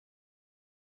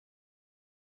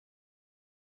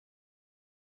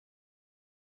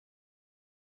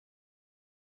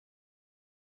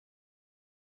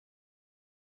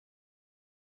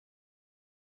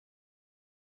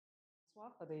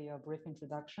Francois, for the brief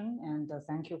introduction, and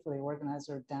thank you for the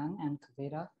organizer, Dan and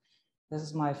Kavita. This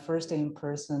is my first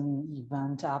in-person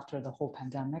event after the whole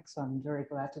pandemic, so I'm very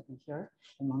glad to be here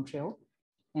in Montreal.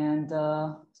 And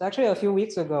so actually a few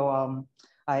weeks ago,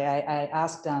 I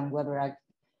asked Dan whether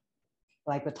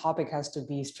the topic has to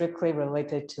be strictly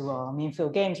related to mean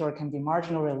field games or it can be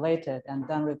marginal related, and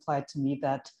Dan replied to me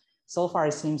that so far,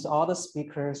 it seems all the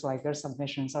speakers, like their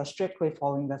submissions, are strictly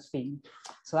following the theme.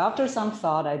 So after some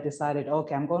thought, I decided,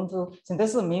 okay, I'm going to, since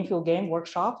this is a mean field game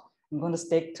workshop, I'm going to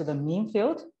stick to the mean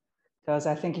field because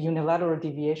I think unilateral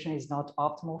deviation is not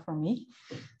optimal for me.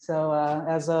 So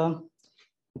as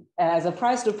a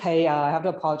price to pay, I have to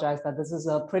apologize that this is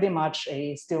pretty much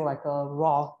still like a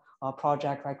raw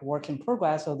project, like work in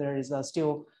progress. So there is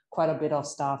still quite a bit of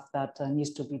stuff that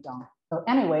needs to be done. So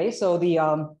anyway, so the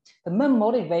main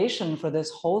motivation for this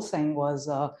whole thing was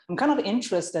I'm kind of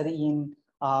interested in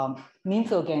mean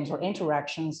field games or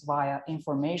interactions via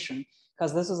information,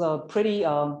 because this is a pretty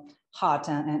hot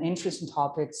and interesting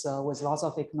topics with lots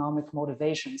of economic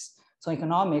motivations. So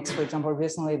economics, for example,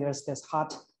 recently there's this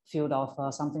hot field of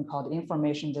something called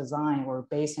information design or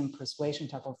Bayesian persuasion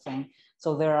type of thing.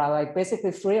 So there are like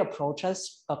basically three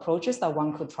approaches that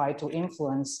one could try to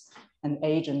influence an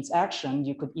agent's action.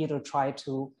 You could either try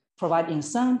to provide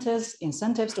incentives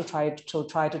to try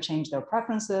to change their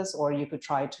preferences, or you could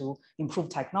try to improve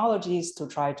technologies to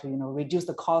try to reduce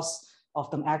the cost of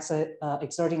them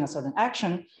exerting a certain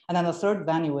action. And then the third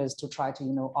venue is to try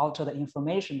to alter the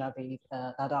information that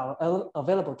that are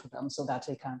available to them so that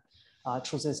they can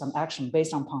choose some action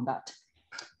based upon that.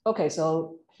 Okay,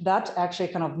 so that actually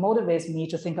kind of motivates me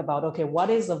to think about, okay,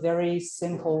 what is a very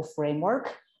simple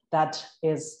framework that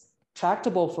is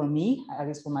tractable for me, at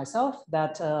least for myself,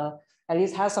 that at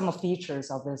least has some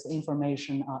features of this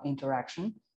information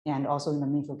interaction and also in the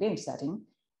mean field game setting.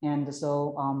 And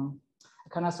so I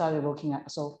kind of started looking at,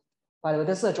 so by the way,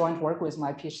 this is a joint work with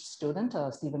my PhD student,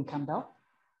 Steven Campbell.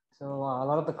 So a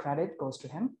lot of the credit goes to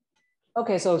him.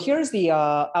 Okay, so here's the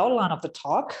outline of the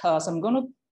talk. So I'm going to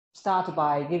start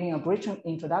by giving a brief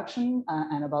introduction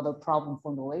and about the problem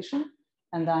formulation.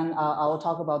 And then I will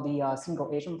talk about the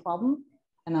single agent problem.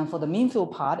 And then for the mean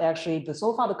field part, actually,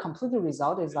 so far the completed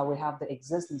result is that we have the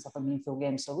existence of a mean field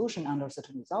game solution under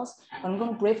certain results. I'm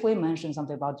going to briefly mention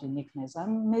something about uniqueness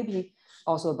and maybe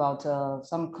also about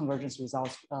some convergence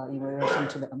results in relation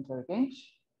to the Atelier game.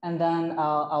 And then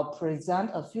I'll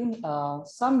present a few,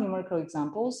 some numerical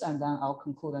examples, and then I'll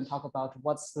conclude and talk about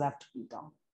what's left to be done.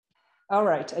 All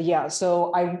right, yeah,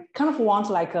 so I kind of want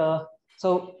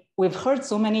so we've heard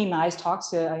so many nice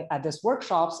talks at this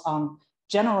workshops on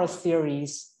general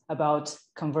theories about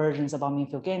convergence, about mean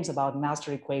field games, about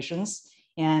master equations.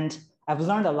 And I've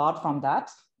learned a lot from that.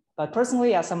 But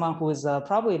personally, as someone who is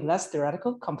probably less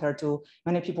theoretical compared to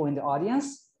many people in the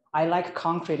audience, I like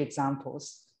concrete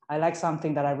examples. I like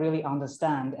something that I really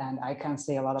understand and I can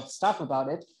say a lot of stuff about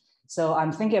it. So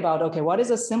I'm thinking about, okay, what is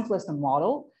the simplest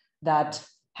model that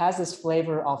has this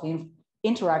flavor of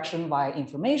interaction via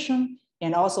information?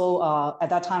 And also at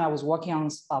that time I was working on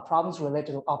problems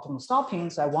related to optimal stopping.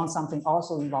 So I want something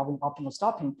also involving optimal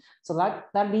stopping. So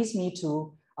that leads me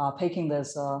to picking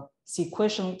this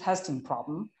sequential testing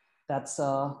problem that's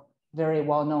very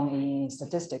well known in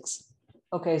statistics.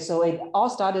 Okay, so it all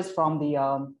started from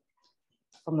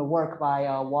the work by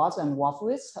Watts and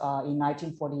Wolfowitz in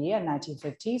 1948 and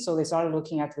 1950. So they started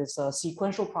looking at this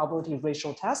sequential probability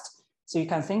ratio test. So you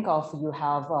can think of,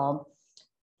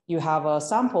 you have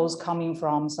samples coming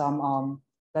from some,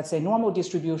 let's say, normal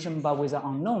distribution, but with an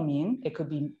unknown mean. It could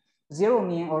be zero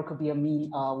mean, or it could be a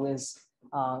mean with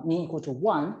mean equal to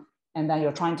 1. And then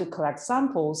you're trying to collect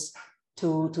samples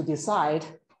to decide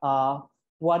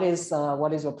what is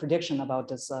your prediction about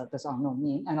this unknown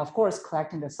mean. And of course,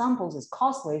 collecting the samples is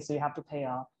costly, so you have to pay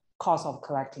a cost of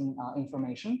collecting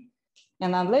information.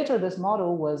 And then later, this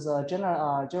model was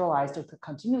generalized to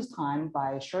continuous time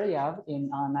by Shuryev in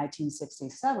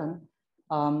 1967.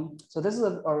 So this is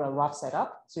a rough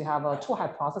setup. So you have two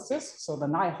hypotheses. So the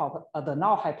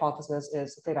null hypothesis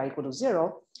is theta equal to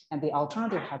 0, and the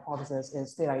alternative hypothesis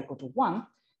is theta equal to 1.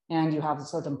 And you have a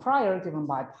certain prior given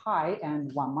by pi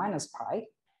and 1 minus pi.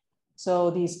 So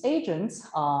these agents,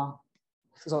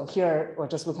 so here we're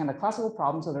just looking at the classical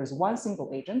problem. So there's one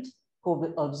single agent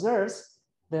who observes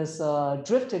this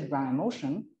drifted Brownian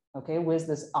motion, okay, with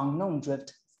this unknown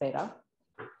drift theta.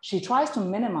 She tries to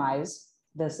minimize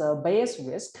this Bayes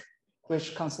risk,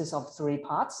 which consists of three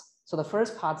parts. So the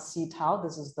first part, C tau,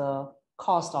 this is the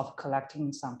cost of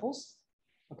collecting samples,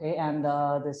 okay, and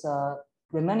this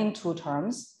remaining two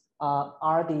terms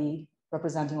are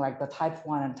representing like the type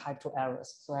 1 and type 2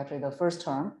 errors. So actually the first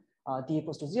term, d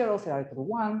equals to 0, theta equal to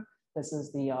 1, This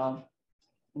is the,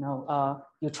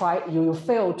 you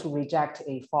fail to reject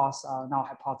a false null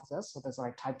hypothesis. So there's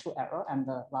like type 2 error, and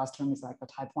the last term is like the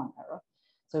type 1 error.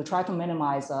 So you try to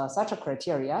minimize such a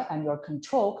criteria, and your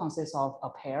control consists of a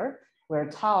pair where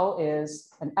tau is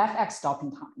an fx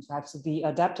stopping time. So it has to be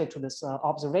adapted to this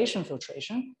observation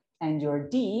filtration. And your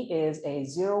D is a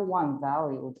 0,1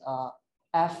 valued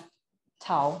fx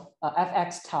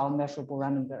tau measurable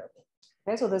random variable.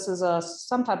 Okay, so this is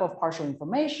some type of partial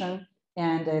information.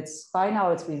 And by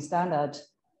now it's been standard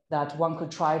that one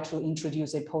could try to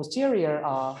introduce a posterior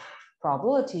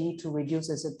probability to reduce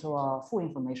this into a full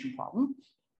information problem.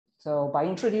 So by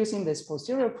introducing this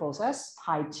posterior process,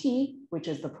 pi t, which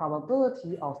is the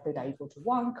probability of theta equal to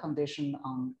 1 conditioned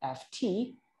on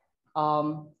ft,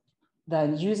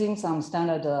 then using some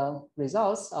standard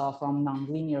results from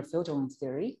nonlinear filtering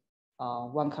theory,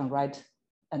 one can write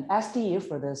an SDE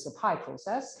for this pi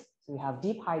process. So we have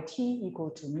d pi t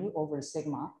equal to mu over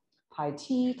sigma pi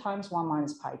t times 1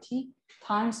 minus pi t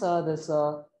times this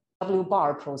W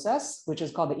bar process, which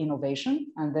is called the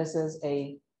innovation. And this is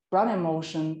a Brownian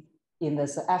motion in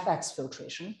this fx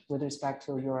filtration with respect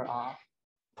to your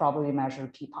probably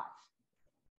measured p pi.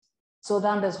 So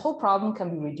then this whole problem can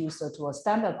be reduced to a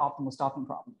standard optimal stopping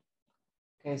problem.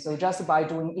 Okay, so just by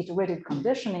doing iterative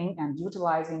conditioning and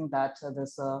utilizing that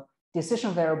this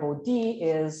decision variable D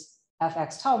is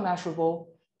fx tau measurable,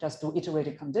 just do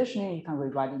iterative conditioning, you can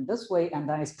rewrite it this way, and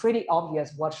then it's pretty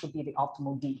obvious what should be the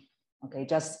optimal D. Okay,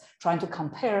 just trying to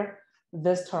compare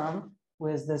this term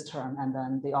with this term, and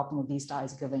then the optimal D star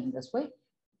is given in this way.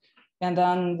 And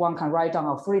then one can write down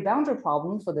a free boundary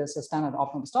problem for this standard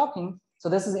optimal stopping. So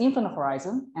this is infinite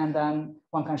horizon, and then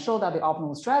one can show that the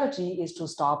optimal strategy is to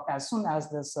stop as soon as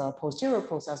this posterior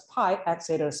process pi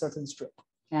exits a certain strip.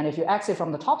 And if you exit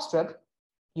from the top strip,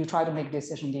 you try to make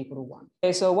decision D equal to 1.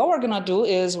 Okay, so what we're gonna do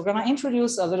is we're gonna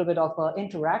introduce a little bit of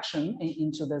interaction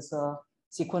into this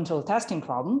sequential testing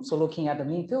problem. So looking at the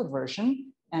mean field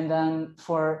version, and then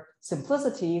for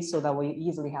simplicity, so that we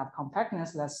easily have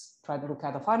compactness, let's try to look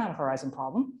at the finite horizon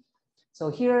problem. So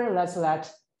here, let's let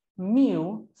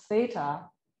mu theta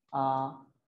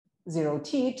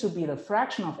 0t to be the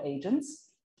fraction of agents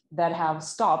that have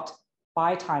stopped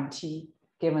by time t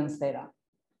given theta.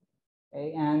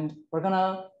 Okay, and we're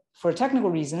gonna, for technical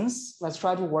reasons, let's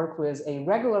try to work with a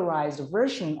regularized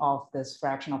version of this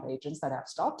fraction of agents that have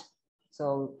stopped.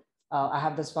 So I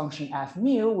have this function f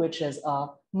mu, which is a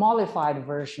modified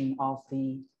version of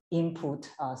the input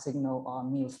signal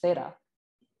mu theta.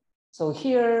 So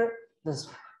here, this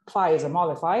phi is a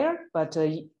modifier, but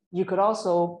you could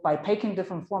also, by picking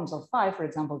different forms of phi, for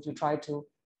example, to try to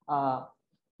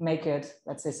make it,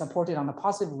 let's say, supported on the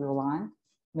positive real line,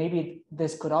 maybe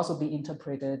this could also be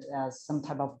interpreted as some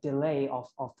type of delay of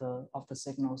the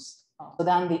signals. So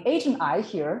then the agent I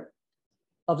here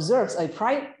observes a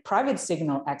private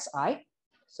signal xi.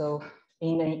 So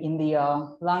in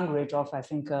the language of, I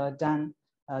think, Dan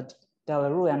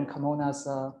Delarue and Kamona's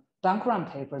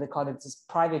Dankran paper, they call it this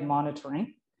private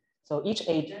monitoring. So each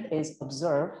agent is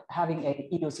observed having a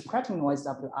idiosyncratic noise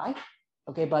wi,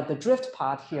 okay, but the drift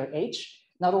part here, h,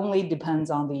 not only depends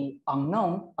on the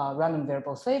unknown random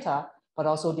variable theta, but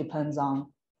also depends on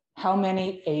how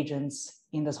many agents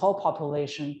in this whole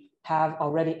population have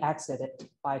already exited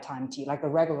by time t, like a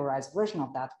regularized version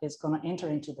of that is going to enter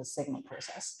into the signal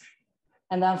process.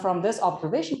 And then from this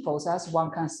observation process, one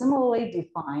can similarly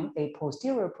define a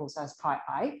posterior process pi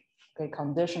I, okay,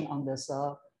 condition on this,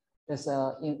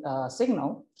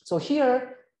 signal. So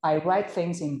here I write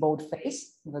things in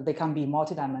boldface, they can be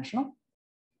multidimensional.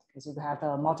 Because you have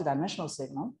a multidimensional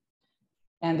signal.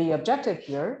 And the objective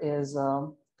here is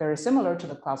very similar to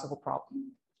the classical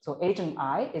problem. So agent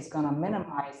I is going to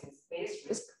minimize its base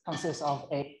risk, consists of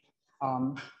a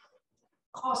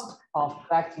cost of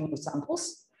collecting new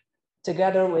samples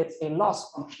together with a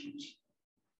loss function.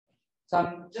 So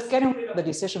I'm just getting rid of the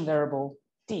decision variable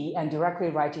D and directly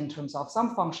write in terms of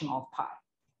some function of pi.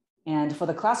 And for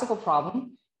the classical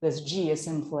problem, this G is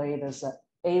simply this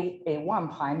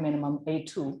A1 pi minimum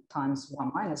A2 times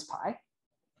 1 minus pi.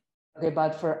 Okay,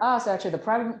 but for us, actually,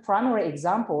 the primary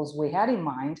examples we had in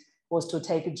mind was to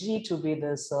take G to be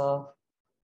this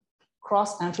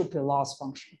cross entropy loss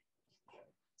function.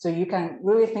 So you can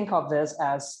really think of this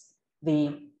as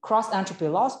the cross entropy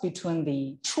loss between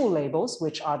the true labels,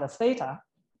 which are the theta,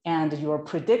 and your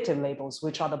predicted labels,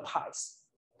 which are the pi's.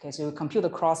 Okay, so you compute the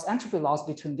cross entropy loss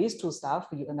between these two stuff,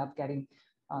 you end up getting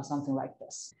something like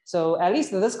this. So at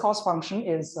least this cost function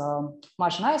is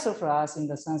much nicer for us in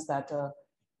the sense that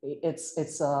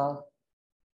it's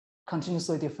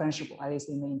continuously differentiable, at least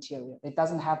in the interior. It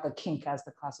doesn't have the kink as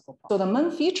the classical problem. So the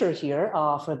main feature here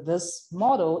for this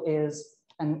model is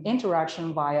an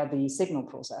interaction via the signal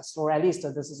process, or at least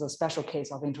this is a special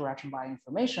case of interaction via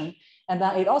information. And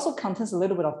then it also contains a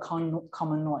little bit of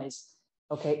common noise,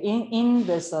 okay, in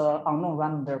this unknown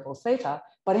random variable theta,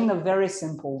 but in a very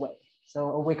simple way.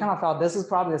 So we kind of thought this is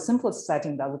probably the simplest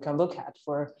setting that we can look at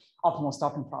for optimal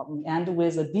stopping problem, and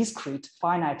with a discrete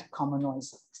finite common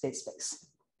noise state space.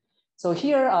 So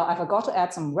here, I forgot to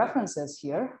add some references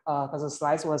here because the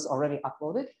slides was already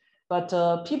uploaded, but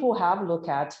people have looked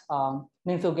at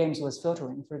mean-field games with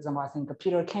filtering. For example, I think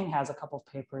Peter King has a couple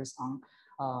of papers on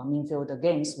mean-field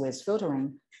games with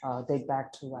filtering date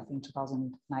back to, I think,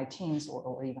 2019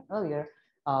 or even earlier.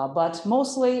 But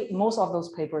most of those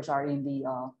papers are in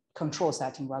the control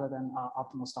setting rather than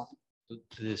optimal stopping.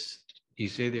 You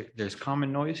say there's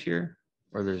common noise here,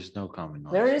 or there's no common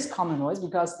noise? There is common noise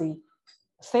because the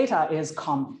theta is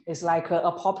common. It's like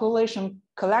a population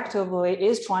collectively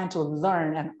is trying to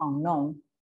learn an unknown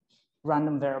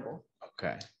random variable.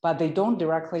 Okay. But they don't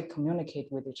directly communicate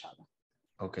with each other.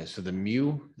 Okay, so the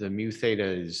mu theta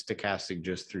is stochastic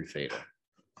just through theta.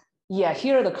 Yeah,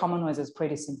 here the common noise is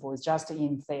pretty simple. It's just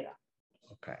in theta.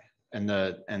 Okay. And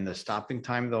the stopping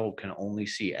time though can only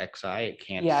see xi. It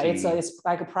can't. Yeah, see, it's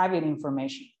like a private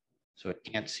information. So it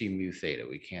can't see mu theta.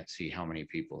 We can't see how many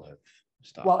people have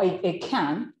stopped. Well, it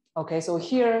can. Okay, so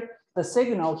here the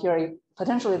signal here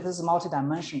potentially this is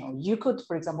multidimensional. You could,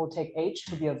 for example, take h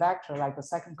to be a vector, like the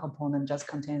second component just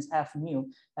contains f mu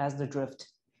as the drift,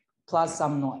 plus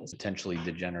some noise. Potentially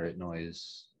degenerate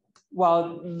noise.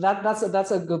 Well,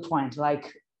 that's a good point.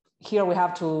 Like here we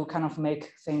have to kind of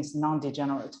make things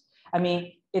non-degenerate. I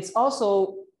mean, it's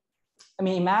also, I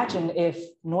mean, imagine if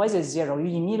noise is zero,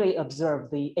 you immediately observe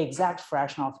the exact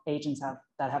fraction of agents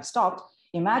that have stopped.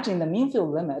 Imagine the mean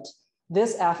field limit,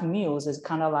 this f mu's is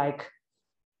kind of like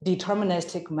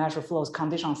deterministic measure flows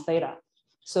condition theta.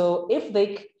 So if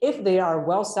they are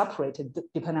well separated,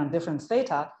 depending on different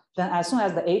theta, then as soon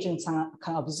as the agents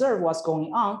can observe what's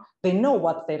going on, they know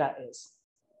what theta is.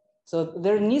 So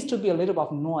there needs to be a little bit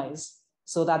of noise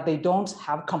so that they don't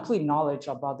have complete knowledge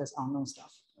about this unknown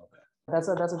stuff. Okay. That's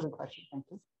a good question, thank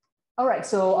you. All right,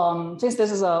 so since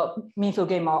this is a mean field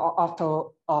game of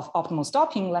optimal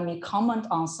stopping, let me comment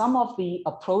on some of the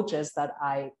approaches that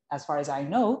as far as I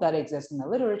know, that exist in the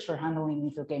literature handling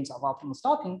mean field games of optimal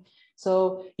stopping.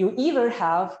 So you either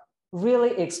have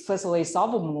really explicitly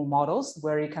solvable models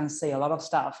where you can say a lot of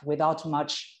stuff without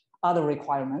much other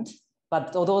requirement,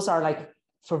 but those are like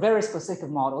for very specific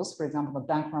models, for example, the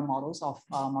bank-run models of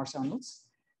Marcel Nutz,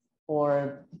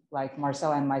 or like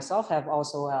Marcel and myself have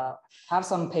also have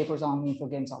some papers on mean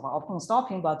field games of optimal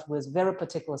stopping, but with very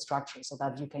particular structure so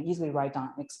that you can easily write down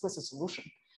an explicit solution.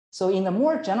 So in the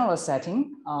more general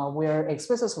setting where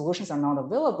explicit solutions are not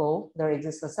available, there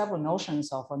exists several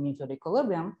notions of a mean field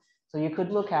equilibrium. So you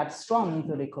could look at strong mean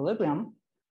field equilibrium.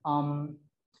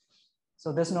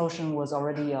 So this notion was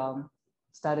already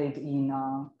studied in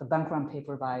the bank-run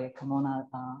paper by Carmona,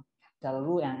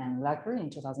 Delarue, and Lecker in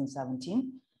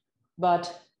 2017.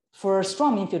 But for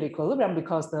strong mean field equilibrium,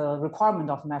 because the requirement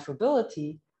of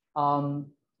measurability,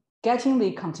 getting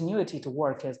the continuity to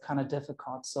work is kind of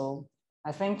difficult. So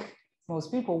I think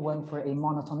most people went for a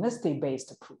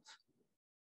monotonicity-based proof,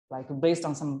 like based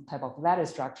on some type of lattice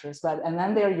structures. And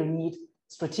then there you need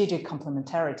strategic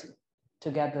complementarity to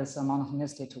get this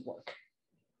monotonicity to work.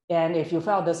 And if you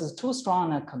felt this is too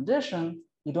strong a condition,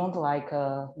 you don't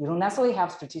necessarily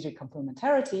have strategic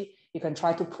complementarity, you can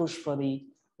try to push for the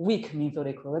weak mean field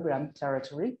equilibrium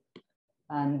territory.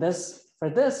 And for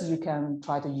this, you can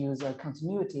try to use a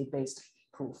continuity-based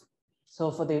proof. So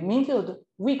for the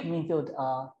weak mean field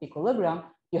equilibrium,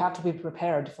 you have to be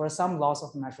prepared for some loss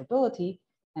of measurability.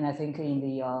 And I think in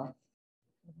the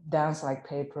dance-like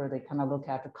paper, they kind of look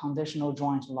at the conditional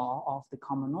joint law of the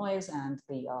common noise and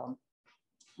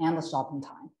the stopping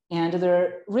time. And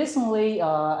there recently,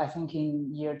 I think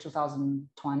in year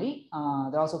 2020,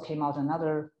 there also came out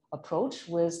another approach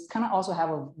with kind of also have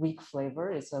a weak flavor.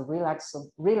 It's a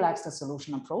relaxed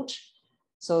solution approach.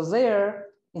 So there,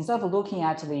 instead of looking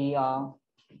at the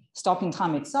stopping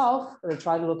time itself, they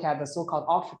try to look at the so-called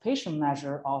occupation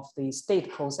measure of the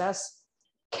state process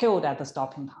killed at the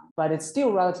stopping time. But it's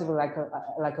still relatively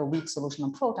like a weak solution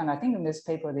approach. And I think in this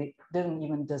paper, they didn't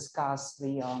even discuss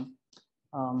the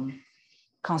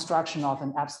construction of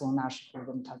an epsilon Nash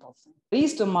equilibrium type of thing. At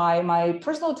least my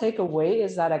personal takeaway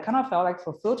is that I kind of felt like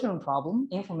for filtering problem,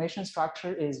 information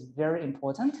structure is very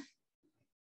important.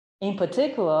 In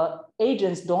particular,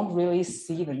 agents don't really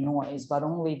see the noise, but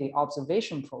only the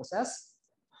observation process.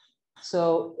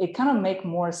 So it kind of makes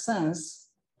more sense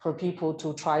for people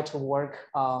to try to work,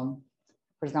 for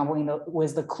example,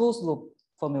 with the closed loop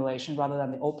formulation rather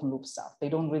than the open loop stuff. They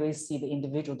don't really see the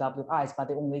individual wi's, but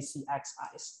they only see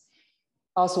xi's.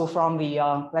 Also from the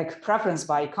like preference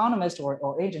by economists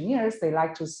or engineers, they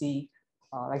like to see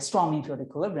like strong mean field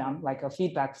equilibrium, like a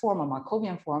feedback form, a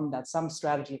Markovian form, that's some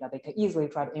strategy that they can easily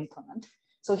try to implement.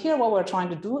 So here what we're trying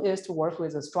to do is to work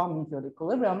with a strong mean field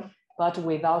equilibrium, but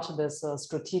without this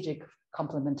strategic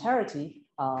complementarity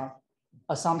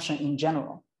assumption in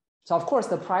general. So of course,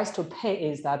 the price to pay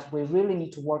is that we really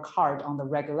need to work hard on the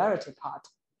regularity part.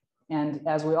 And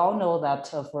as we all know that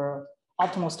for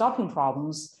optimal stopping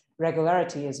problems,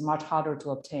 regularity is much harder to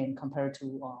obtain compared to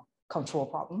control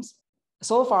problems.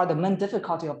 So far, the main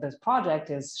difficulty of this project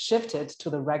is shifted to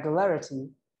the regularity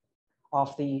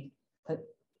of the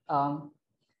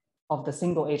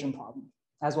single agent problem,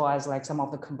 as well as like some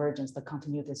of the convergence, the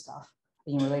continuity stuff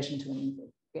in relation to an mean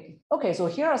field game. Okay, so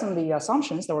here are some of the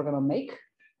assumptions that we're going to make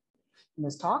in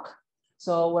this talk.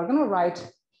 So we're going to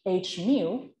write H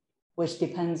mu, which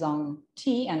depends on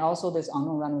T and also this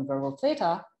unknown random variable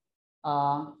theta,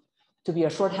 to be a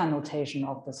shorthand notation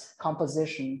of this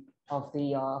composition of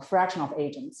the fraction of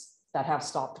agents that have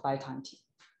stopped by time T.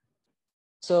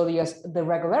 So the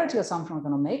regularity assumption we're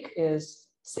going to make is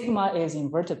sigma is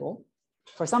invertible.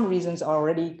 For some reasons, I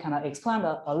already kind of explained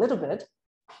a little bit.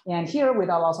 And here,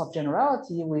 without loss of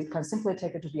generality, we can simply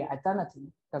take it to be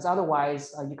identity, because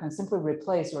otherwise you can simply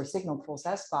replace your signal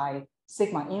process by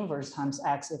sigma inverse times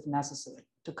x if necessary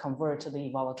to convert the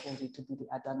volatility to be the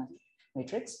identity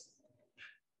matrix.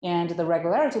 And the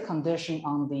regularity condition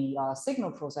on the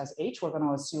signal process H, we're going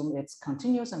to assume it's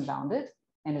continuous and bounded,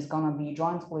 and it's going to be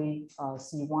jointly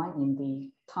C1 in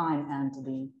the time and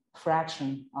the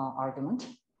fraction argument.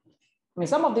 I mean,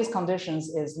 some of these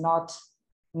conditions is not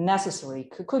necessary,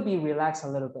 could be relaxed a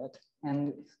little bit.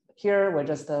 And here we're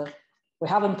just, we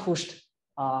haven't pushed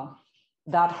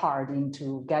that hard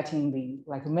into getting the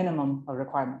like minimum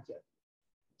requirement here.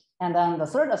 And then the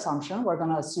third assumption, we're going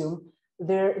to assume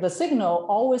the signal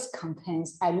always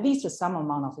contains at least some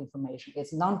amount of information.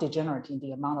 It's non-degenerate in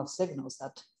the amount of signals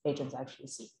that agents actually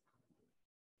see.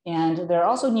 And there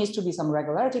also needs to be some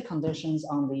regularity conditions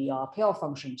on the payoff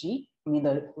function G, I mean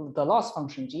the loss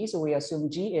function G. So we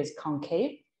assume G is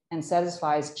concave and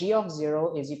satisfies G of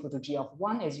 0 is equal to G of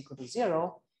 1 is equal to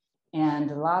 0.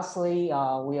 And lastly,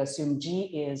 we assume G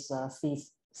is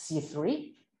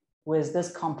C3 with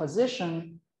this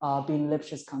composition being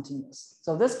Lipschitz continuous.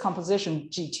 So this composition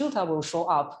G tilde will show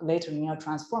up later in your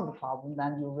transformed problem,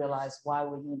 then you realize why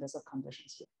we need this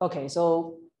conditions here. Okay,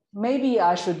 so maybe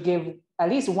I should give at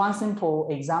least one simple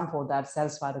example that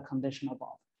satisfies the condition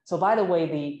above. So by the way,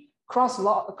 the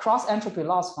cross entropy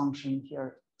loss function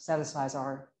here satisfies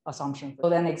our assumption. So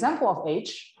then an example of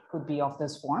H could be of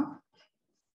this form.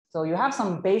 So you have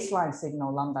some baseline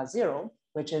signal lambda 0,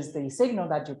 which is the signal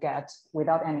that you get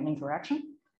without any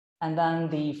interaction. And then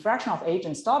the fraction of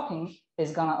agent stopping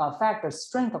is going to affect the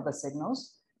strength of the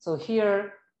signals. So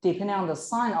here, depending on the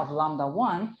sign of lambda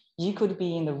 1, you could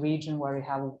be in the region where you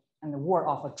have a war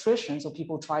of attrition. So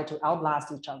people try to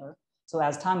outlast each other. So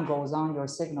as time goes on, your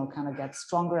signal kind of gets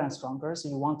stronger and stronger. So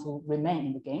you want to remain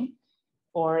in the game.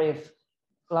 Or if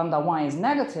lambda 1 is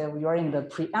negative, you're in the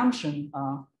preemption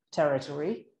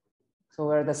territory. So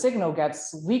where the signal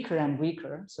gets weaker and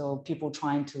weaker. So people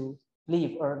trying to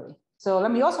leave early. So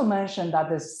let me also mention that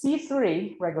the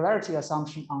C3 regularity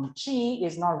assumption on G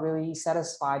is not really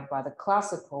satisfied by the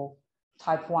classical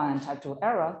type 1 and type 2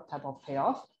 error type of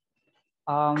payoff.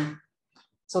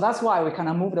 So that's why we kind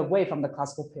of moved away from the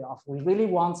classical payoff. We really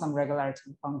want some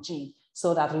regularity on G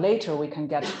so that later we can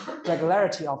get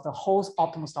regularity of the whole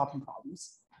optimal stopping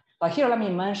problems. But here, let me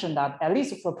mention that at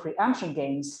least for preemption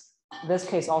games, this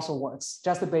case also works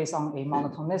just based on a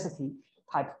monotonicity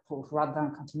type proof rather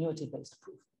than continuity-based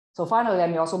proof. So finally, let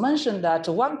me also mention that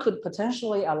one could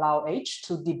potentially allow H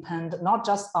to depend not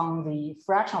just on the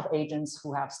fraction of agents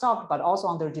who have stopped, but also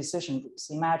on their decision groups.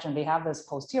 Imagine they have this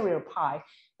posterior pi.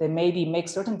 They maybe make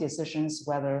certain decisions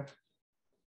whether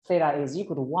theta is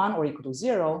equal to 1 or equal to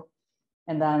 0.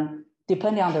 And then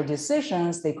depending on their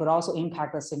decisions, they could also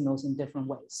impact the signals in different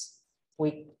ways.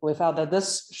 We felt that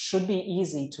this should be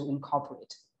easy to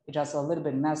incorporate. It's just a little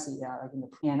bit messy.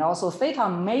 And also theta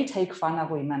may take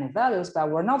finitely many values, but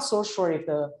we're not so sure if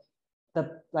the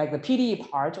PDE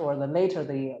part or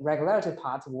the regularity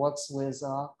part works with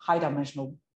high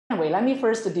dimensional. Anyway, let me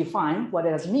first define what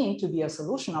it does mean to be a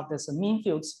solution of this mean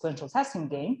field sequential testing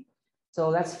game. So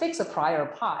let's fix a prior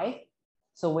pi.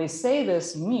 So we say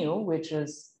this mu, which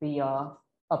is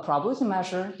a probability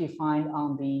measure defined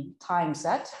on the time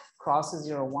set cross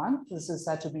 0, 1. This is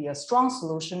said to be a strong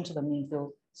solution to the mean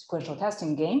field sequential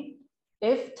testing game,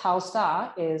 if tau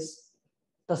star is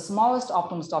the smallest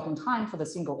optimal stopping time for the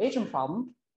single agent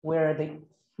problem, where the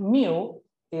mu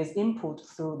is input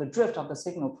through the drift of the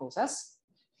signal process.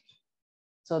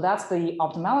 So that's the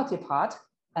optimality part.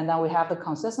 And then we have the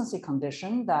consistency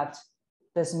condition that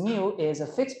this mu is a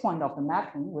fixed point of the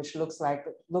mapping, which looks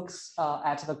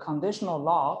at the conditional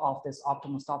law of this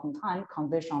optimal stopping time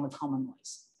condition on the common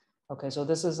noise. Okay, so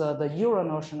this is the Euro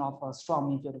notion of a strong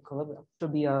mean field equilibrium. It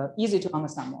should be easy to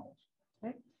understand model.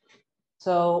 Okay,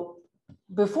 so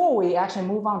before we actually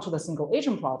move on to the single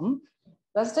agent problem,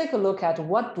 let's take a look at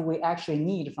what do we actually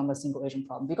need from the single agent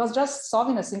problem, because just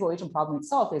solving a single agent problem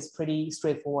itself is pretty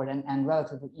straightforward and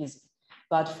relatively easy.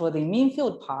 But for the mean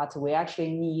field part, we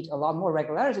actually need a lot more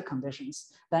regularity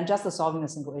conditions than just solving the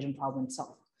single agent problem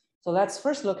itself. So let's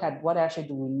first look at what actually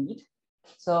do we need.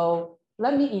 So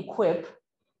let me equip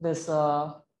this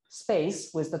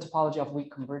space with the topology of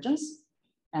weak convergence.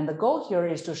 And the goal here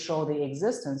is to show the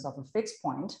existence of a fixed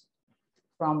point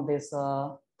from this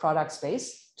product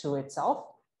space to itself,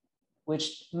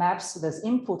 which maps this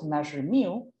input measure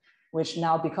mu, which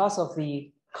now because of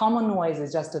the common noise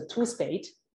is just a two-state.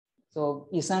 So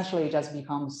essentially it just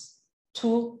becomes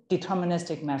two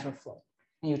deterministic measure flow,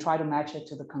 and you try to match it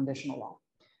to the conditional law.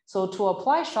 So to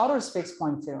apply Schauder's fixed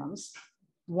point theorems,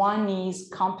 one needs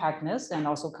compactness and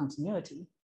also continuity.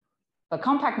 The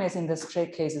compactness in this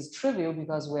case is trivial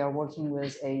because we are working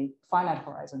with a finite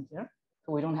horizon here,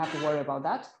 so we don't have to worry about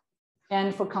that.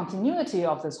 And for continuity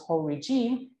of this whole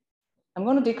regime, I'm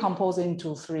going to decompose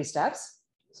into 3 steps.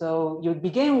 So you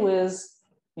begin with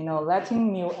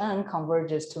letting mu n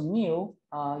converges to mu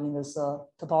in this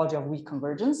topology of weak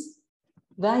convergence.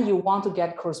 Then you want to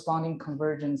get corresponding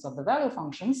convergence of the value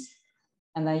functions.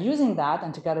 And then using that,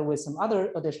 and together with some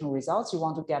other additional results, you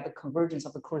want to get the convergence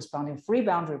of the corresponding free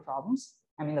boundary problems,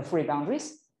 the free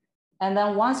boundaries. And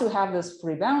then once you have these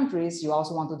free boundaries, you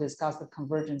also want to discuss the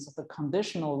convergence of the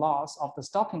conditional laws of the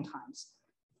stopping times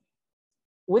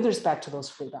with respect to those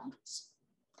free boundaries.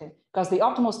 Okay, because the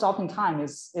optimal stopping time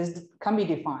can be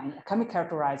defined, can be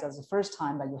characterized as the first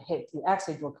time that you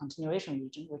exit your continuation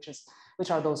region, which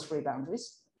are those free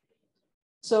boundaries.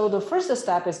 So the first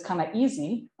step is kind of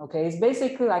easy. Okay, it's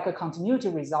basically like a continuity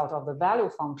result of the value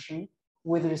function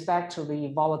with respect to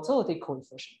the volatility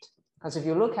coefficient. Because if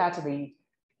you look at the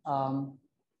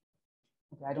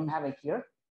I don't have it here,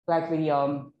 like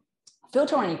the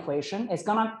filtering equation is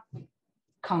gonna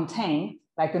contain,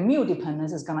 like the mu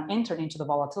dependence is gonna enter into the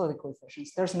volatility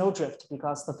coefficients. There's no drift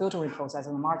because the filtering process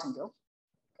is a martingale,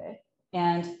 okay?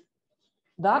 And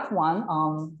that one,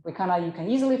 you can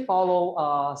easily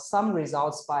follow some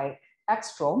results by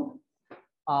Ekstrom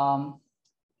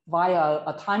via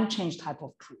a time change type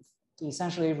of proof to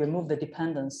essentially remove the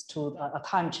dependence to a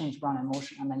time change Brownian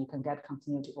motion, and then you can get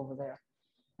continuity over there.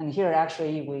 And here,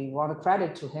 actually, we want to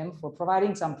credit to him for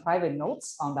providing some private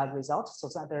notes on that result so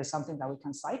that there is something that we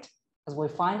can cite, because we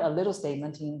find a little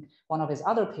statement in one of his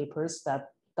other papers that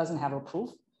doesn't have a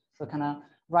proof. So kind of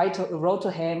wrote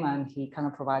to him, and he kind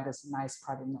of provided this nice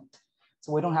private note.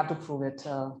 So we don't have to prove it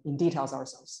in details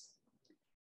ourselves.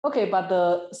 Okay, but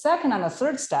the second and the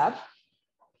third step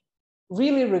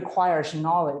really requires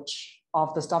knowledge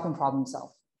of the stopping problem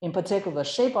itself. In particular, the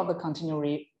shape of the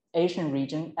continuation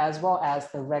region, as well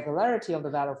as the regularity of the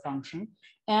value function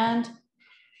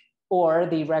or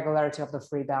the regularity of the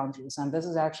free boundaries. And this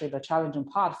is actually the challenging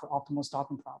part for optimal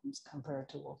stopping problems compared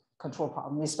to a control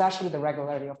problem, especially the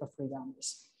regularity of the free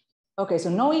boundaries. Okay, so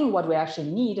knowing what we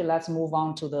actually need, let's move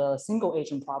on to the single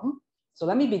agent problem. So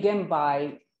let me begin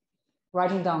by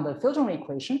writing down the filtering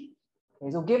equation.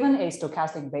 Okay, so given a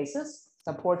stochastic basis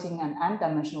supporting an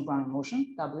n-dimensional Brownian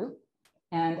motion, W,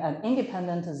 and an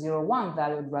independent 0,1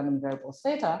 valued random variable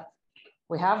theta,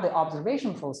 we have the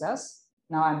observation process.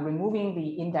 Now I'm removing the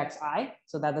index I,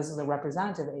 so that this is a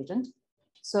representative agent.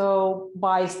 So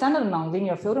by standard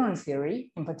nonlinear filtering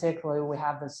theory, in particular, we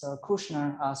have this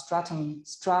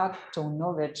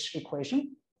Kushner-Stratonovich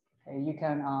equation. Okay, you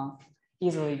can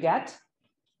easily get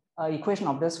an equation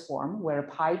of this form where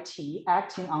pi t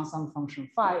acting on some function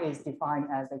phi is defined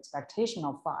as the expectation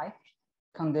of phi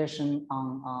condition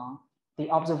on the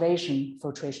observation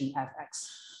filtration fx.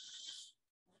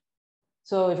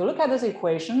 So if you look at this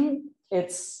equation,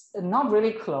 it's not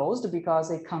really closed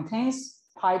because it contains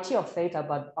pi t of theta,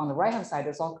 but on the right-hand side,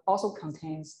 it also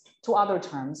contains 2 other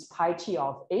terms, pi t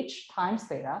of h times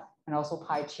theta, and also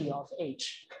pi t of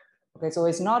h. Okay, so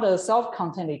it's not a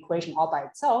self-contained equation all by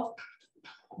itself,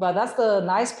 but that's the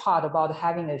nice part about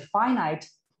having a finite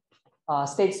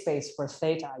state space for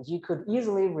theta. You could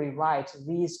easily rewrite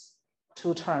these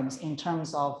 2 terms in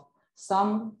terms of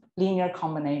some linear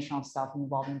combination of stuff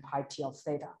involving pi t of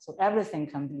theta. So everything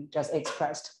can be just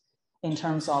expressed in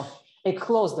terms of a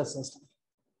closed system.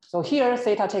 So here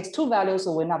theta takes two values,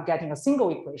 so we end up getting a single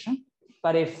equation.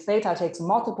 But if theta takes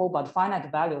multiple but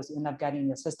finite values, you end up getting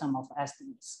a system of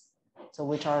SDEs, so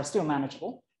which are still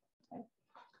manageable. Okay.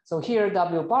 So here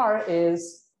W bar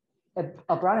is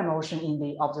a Brownian motion in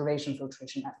the observation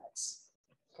filtration effects.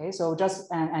 Okay, so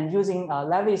just and using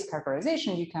Levy's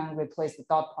characterization, you can replace the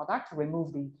dot product,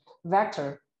 remove the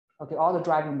vector. Okay, all the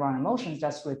driving Brownian motions,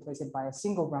 just replace it by a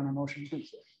single Brownian motion B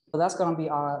here. So that's going to be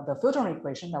the filtering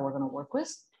equation that we're going to work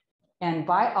with. And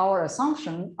by our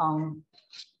assumption on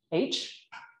H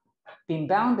being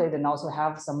bounded and also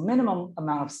have some minimum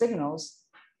amount of signals,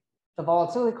 the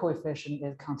volatility coefficient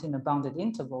is contained in a bounded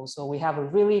interval. So we have a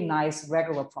really nice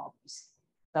regular problems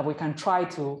that we can try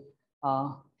to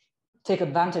take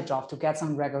advantage of to get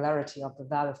some regularity of the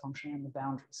value function and the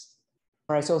boundaries.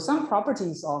 All right, so some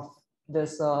properties of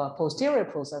this posterior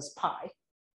process pi.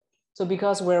 So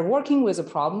because we're working with a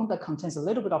problem that contains a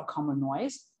little bit of common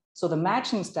noise, so the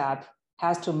matching step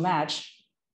has to match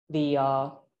the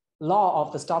law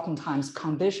of the stopping times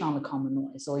condition on the common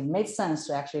noise. So it makes sense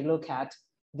to actually look at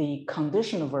the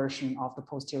conditional version of the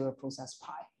posterior process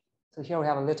pi. So here we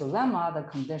have a little lemma, the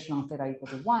condition on theta equal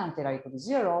to 1, theta equal to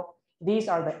 0. These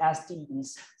are the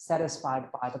SDEs satisfied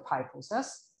by the pi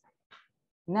process.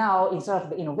 Now, instead of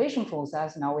the innovation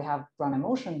process, now we have Brownian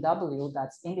motion W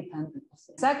that's independent.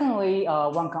 Secondly,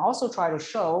 one can also try to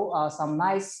show some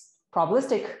nice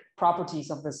probabilistic properties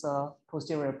of this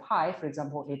posterior pi. For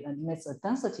example, it emits a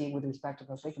density with respect to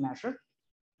the big measure.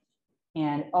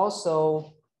 And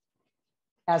also,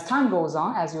 as time goes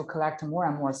on, as you collect more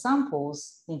and more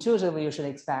samples, intuitively, you should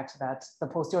expect that the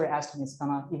posterior estimate is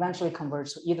going to eventually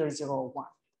converge to either 0 or 1,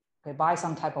 okay, by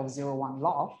some type of 0-1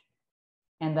 law.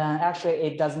 And then actually,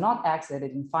 it does not exit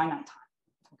it in finite time,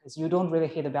 because you don't really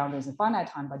hit the boundaries in finite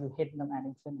time, but you hit them at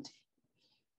infinity.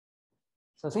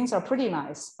 So things are pretty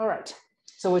nice. All right.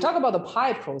 So we talk about the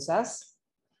pi process.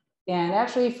 And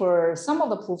actually, for some of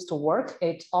the proofs to work,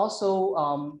 it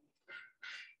also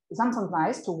it's sometimes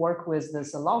nice to work with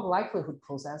this log likelihood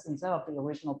process instead of the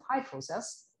original pi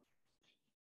process.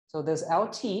 So this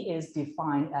LT is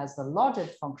defined as the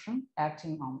logit function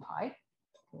acting on pi,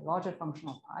 the logit function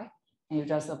of pi. And you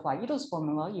just apply Ito's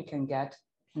formula, you can get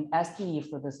an SDE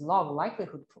for this log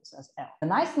likelihood process L. The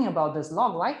nice thing about this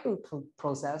log likelihood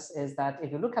process is that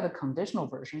if you look at the conditional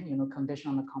version,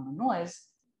 condition on the common noise,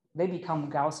 they become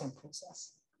Gaussian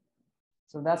process.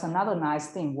 So that's another nice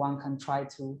thing one can try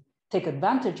to take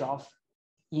advantage of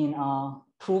in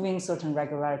proving certain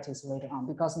regularities later on,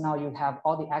 because now you have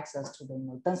all the access to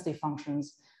the density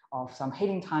functions of some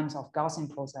heating times of Gaussian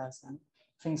process and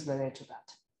things related to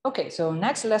that. Okay, so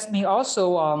next, let me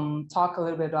also talk a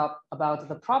little bit about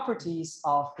the properties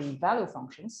of the value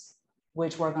functions,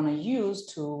 which we're going to use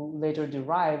to later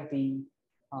derive the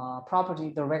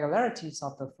the regularities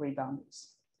of the free boundaries.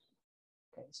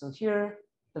 Okay, so here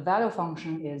the value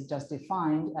function is just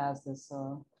defined as this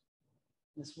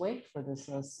this way for this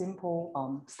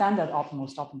simple standard optimal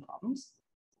stopping problems.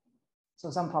 So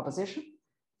some proposition.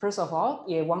 First of all,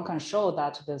 one can show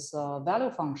that this value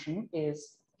function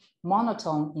is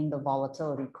monotone in the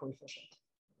volatility coefficient.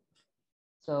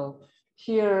 So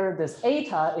here, this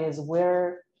eta is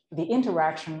where the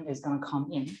interaction is going to come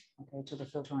in, okay, to the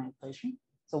filtering equation.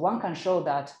 So one can show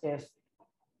that if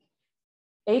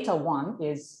eta 1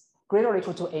 is greater or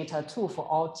equal to eta 2 for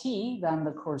all t, then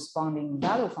the corresponding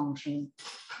value function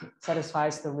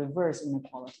satisfies the reverse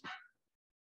inequality.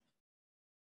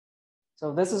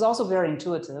 So this is also very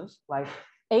intuitive, like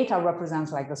eta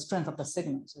represents like the strength of the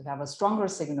signal. So you have a stronger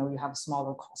signal, you have a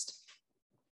smaller cost.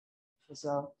 It's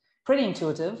pretty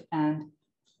intuitive. And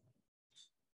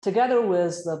together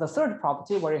with the third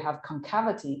property where you have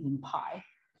concavity in pi,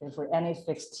 okay, for any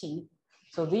fixed t.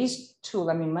 So these two,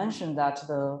 let me mention that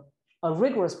a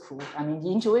rigorous proof, I mean,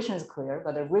 the intuition is clear,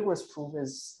 but a rigorous proof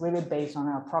is really based on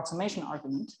an approximation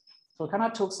argument. So we kind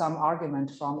of took some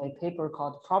argument from a paper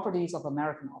called Properties of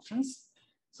American Options.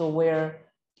 So where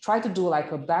try to do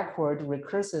like a backward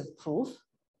recursive proof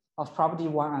of property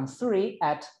 1 and 3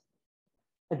 at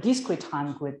a discrete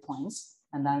time grid points,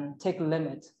 and then take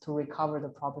limit to recover the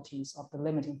properties of the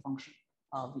limiting function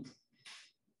V.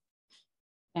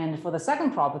 And for the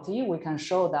second property, we can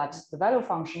show that the value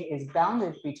function is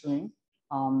bounded between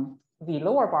the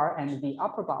lower bar and the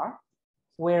upper bar,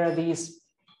 where these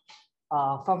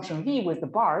function V with the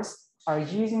bars are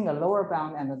using the lower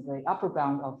bound and the upper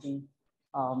bound of the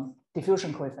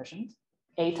diffusion coefficient,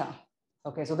 eta.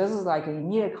 Okay, so this is like an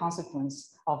immediate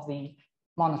consequence of the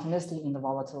monotonicity in the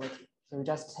volatility. So you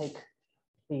just take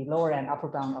the lower and upper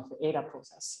bound of the eta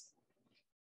process.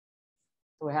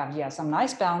 So we have, yeah, some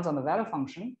nice bounds on the value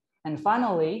function. And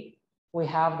finally, we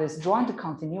have this joint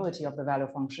continuity of the value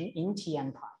function in T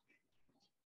and pi.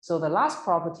 So the last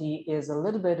property is a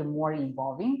little bit more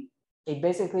involving. It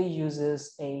basically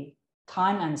uses a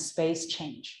time and space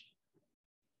change.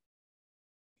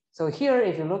 So here,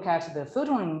 if you look at the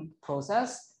filtering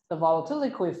process, the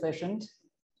volatility coefficient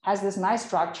has this nice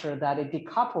structure that it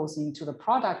decouples into the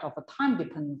product of a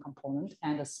time-dependent component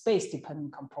and a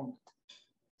space-dependent component.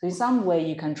 So in some way,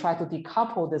 you can try to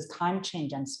decouple this time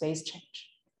change and space change.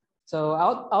 So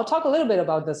I'll talk a little bit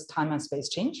about this time and space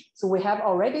change. So we have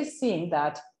already seen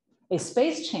that a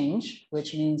space change,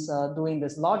 which means doing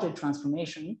this logic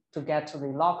transformation to get to the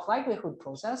log likelihood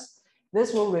process,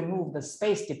 this will remove the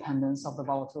space dependence of the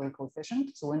volatility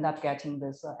coefficient. So we end up getting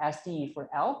this SDE for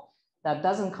L that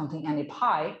doesn't contain any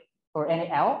pi or any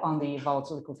L on the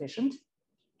volatility coefficient.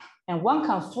 And one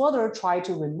can further try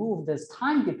to remove this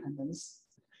time dependence,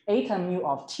 eta mu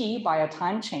of T, by a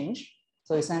time change.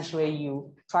 So essentially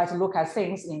you try to look at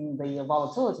things in the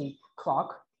volatility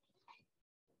clock.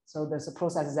 So there's a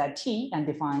process ZT and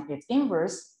define its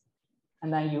inverse.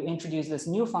 And then you introduce this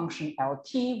new function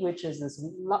LT, which is this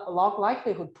log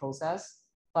likelihood process,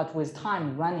 but with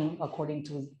time running according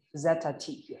to zeta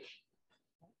T here.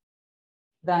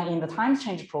 Then in the time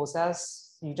change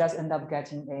process, you just end up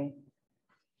getting a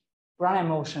Brownian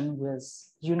motion with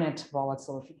unit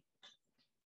volatility.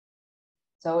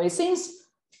 So it seems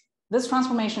this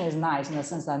transformation is nice in the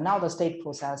sense that now the state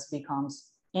process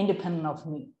becomes independent of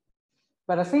mu.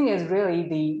 But the thing is really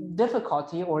the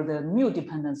difficulty or the mu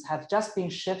dependence have just been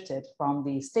shifted from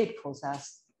the state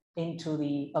process into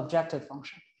the objective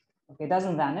function. Okay, it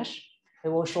doesn't vanish. It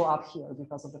will show up here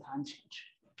because of the time change.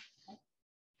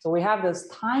 So we have this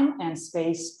time and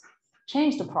space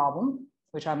changed problem,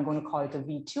 which I'm going to call it the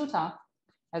V tilde,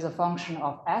 as a function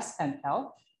of S and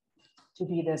L to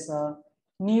be this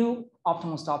new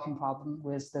optimal stopping problem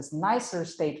with this nicer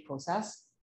state process,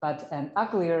 but an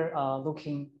uglier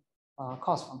looking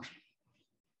cost function.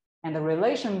 And the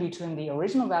relation between the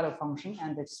original value function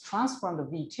and its transform to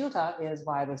V tilde is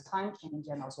via this time change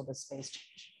and also the space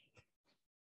change.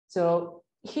 So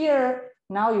here,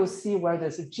 now you see where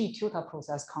this G tilde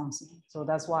process comes in. So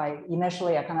that's why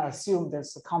initially I kind of assumed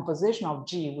this composition of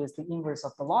G with the inverse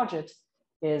of the logit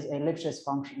is a Lipschitz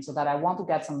function, so that I want to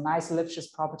get some nice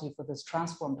Lipschitz property for this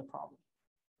transformed problem.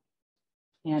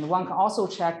 And one can also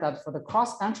check that for the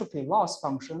cross entropy loss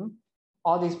function,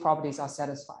 all these properties are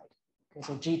satisfied. Okay,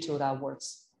 so G tilde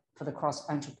works for the cross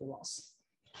entropy loss.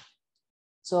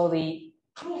 So the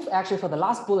proof actually for the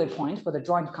last bullet point for the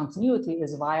joint continuity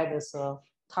is via this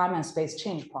time and space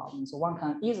change problem. So one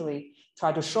can easily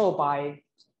try to show by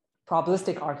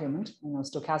probabilistic argument,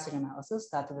 stochastic analysis,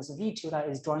 that this V tilde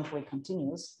is jointly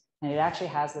continuous, and it actually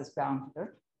has this bound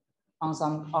here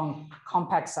on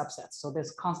compact subsets. So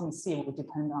this constant C will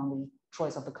depend on the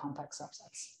choice of the compact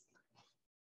subsets.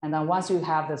 And then once you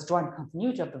have this joint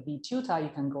continuity of the V tilde,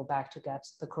 you can go back to get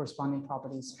the corresponding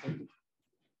properties for V.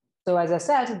 So as I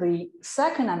said, the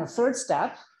second and the third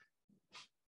step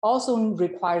also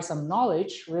requires some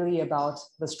knowledge really about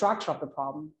the structure of the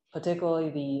problem,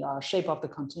 particularly the shape of the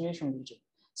continuation region,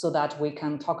 so that we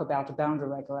can talk about the boundary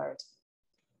regularity.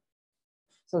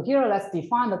 So here, let's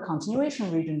define the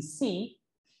continuation region C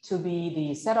to be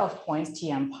the set of points T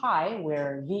and pi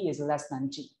where V is less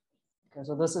than G. Okay,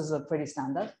 so this is a pretty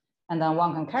standard. And then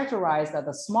one can characterize that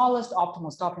the smallest optimal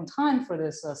stopping time for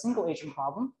this single agent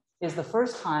problem is the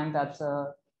first time that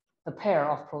the pair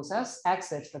of process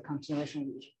exits the continuation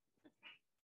region.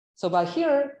 So but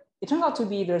here, it turns out to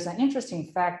be there's an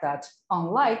interesting fact that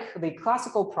unlike the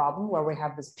classical problem where we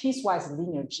have this piecewise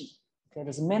linear G, okay,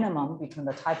 there's a minimum between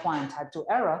the type 1 and type 2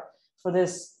 error, for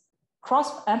this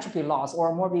cross entropy loss, or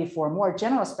for more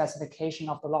general specification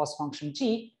of the loss function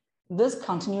G, this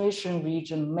continuation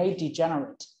region may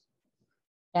degenerate.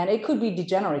 And it could be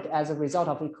degenerate as a result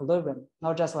of equilibrium,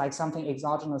 not just like something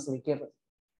exogenously given.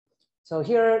 So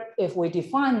here, if we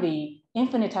define the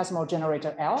infinitesimal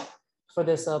generator L for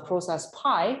this process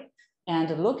pi,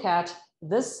 and look at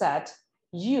this set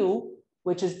U,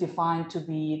 which is defined to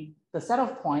be the set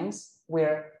of points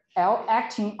where L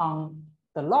acting on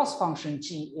the loss function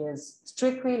G is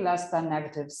strictly less than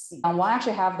negative C. And we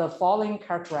actually have the following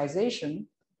characterization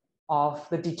of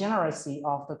the degeneracy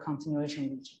of the continuation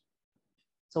region.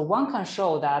 So one can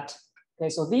show that, okay,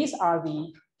 so these are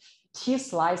the T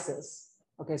slices.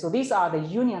 Okay, so these are the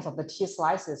unions of the T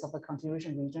slices of the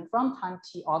continuation region from time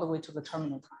T all the way to the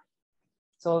terminal time.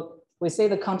 So we say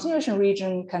the continuation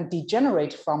region can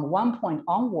degenerate from one point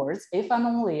onwards if and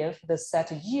only if the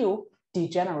set U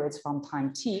degenerates from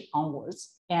time t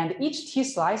onwards. And each t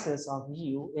slices of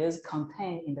U is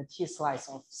contained in the t slice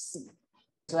of C.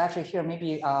 So actually here,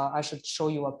 maybe I should show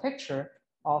you a picture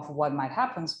of what might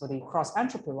happen for the cross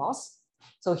entropy loss.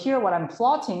 So here what I'm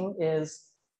plotting is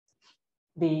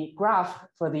the graph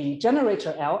for the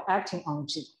generator L acting on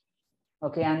G,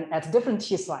 okay, and at different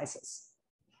t slices.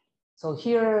 So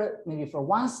here, maybe for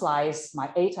one slice, my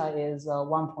eta is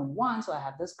 1.1. So I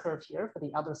have this curve here. For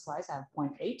the other slice, I have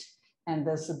 0.8. And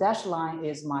this dashed line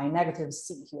is my negative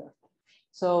C here.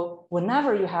 So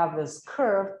whenever you have this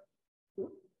curve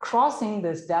crossing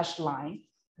this dashed line,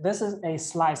 this is a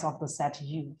slice of the set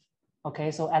U.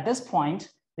 Okay, so at this point,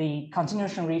 the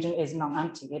continuation region is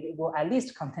non-empty. It will at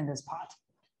least contain this part.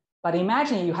 But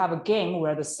imagine you have a game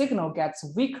where the signal gets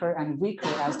weaker and weaker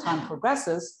as time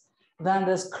progresses, then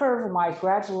this curve might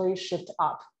gradually shift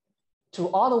up to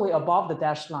all the way above the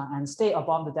dashed line and stay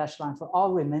above the dashed line for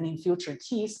all remaining future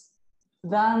t's.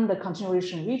 Then the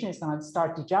continuation region is going to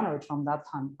start degenerate from that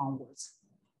time onwards.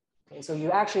 Okay, so you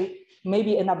actually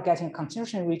maybe end up getting a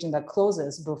continuation region that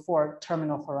closes before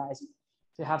terminal horizon.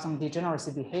 So you have some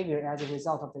degeneracy behavior as a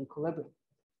result of the equilibrium.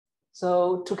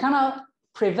 So to kind of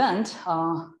prevent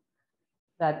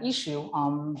that issue,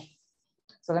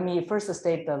 so let me first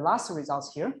state the last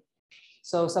results here.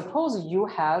 So suppose U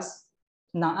has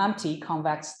non-empty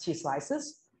convex T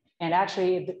slices, and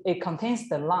actually it contains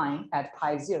the line at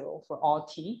pi 0 for all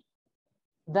T.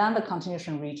 Then the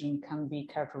continuation region can be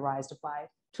characterized by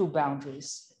two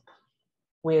boundaries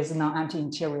with non-empty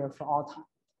interior for all time.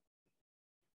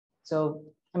 So,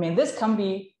 I mean, this can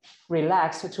be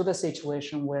relaxed to the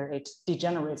situation where it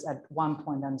degenerates at one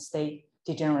point and stay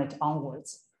degenerate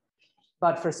onwards.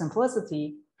 But for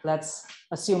simplicity, let's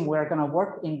assume we're going to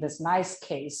work in this nice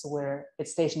case where it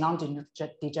stays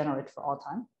non-degenerate for all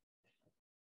time.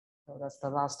 So that's the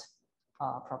last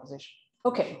proposition.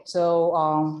 Okay,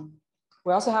 so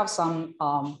we also have some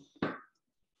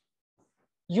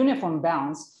uniform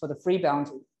bounds for the free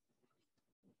boundary.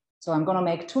 So I'm going to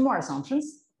make two more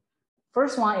assumptions.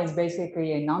 First one is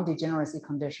basically a non-degeneracy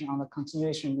condition on the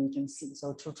continuation region C.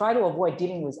 So to try to avoid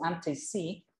dealing with empty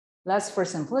C, let's for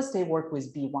simplicity work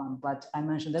with B1, but I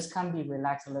mentioned this can be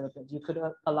relaxed a little bit. You could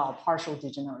allow partial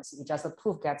degeneracy, just the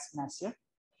proof gets messier.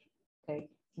 Okay.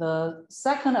 The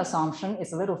second assumption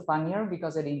is a little funnier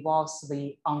because it involves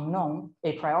the unknown,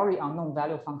 a priori unknown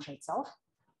value function itself.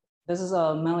 This is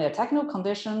mainly a technical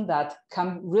condition that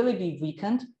can really be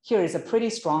weakened. Here is a pretty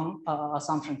strong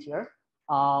assumption here.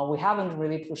 We haven't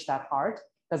really pushed that hard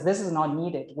because this is not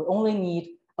needed. We only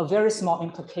need a very small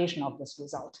implication of this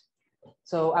result.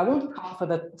 So I won't come, for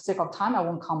the sake of time, I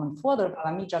won't comment further, but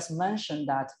let me just mention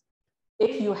that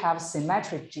if you have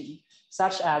symmetric G,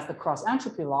 such as the cross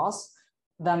entropy loss,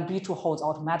 then B2 holds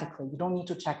automatically. You don't need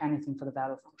to check anything for the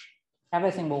value function.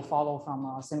 Everything will follow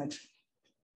from symmetry.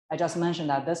 I just mentioned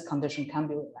that this condition can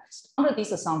be relaxed. Under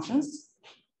these assumptions,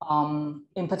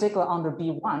 in particular under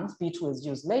B1, B2 is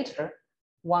used later,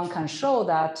 one can show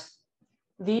that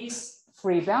these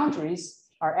free boundaries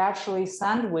are actually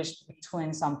sandwiched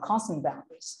between some constant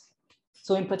boundaries.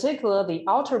 So in particular, the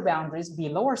outer boundaries B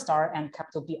lower star and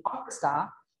capital B upper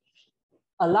star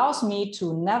allows me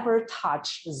to never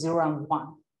touch 0 and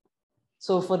 1.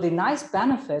 So for the nice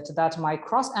benefit that my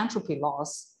cross entropy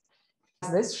loss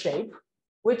has this shape,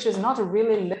 which is not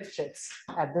really Lipschitz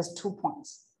at these 2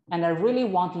 points. And I really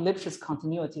want Lipschitz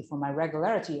continuity for my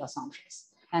regularity assumptions.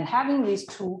 And having these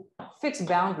two fixed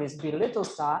boundaries, B little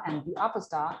star and B upper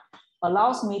star,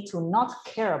 allows me to not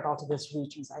care about these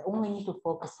regions. I only need to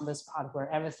focus on this part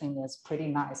where everything is pretty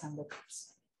nice and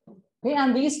Lipschitz. Okay,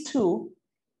 and these two,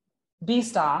 B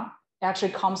star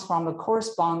actually comes from the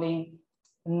corresponding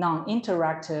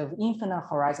non-interactive infinite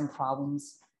horizon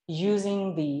problems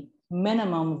using the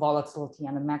minimum volatility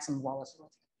and the maximum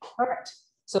volatility. All right,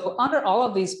 so under all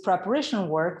of these preparation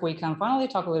work, we can finally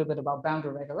talk a little bit about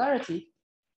boundary regularity.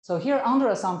 So here under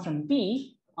assumption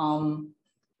B,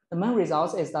 the main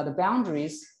result is that the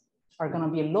boundaries are going to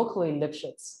be locally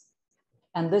Lipschitz.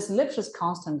 And this Lipschitz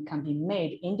constant can be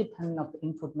made independent of the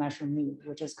input measure mu,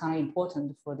 which is kind of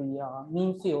important for the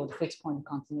mean field fixed point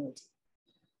continuity.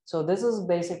 So this is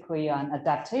basically an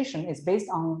adaptation. It's based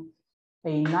on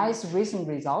a nice recent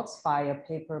results by a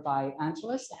paper by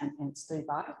Angeles and Steve.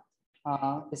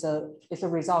 It's a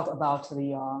result about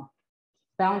the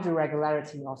boundary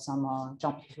regularity of some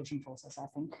jump diffusion process, I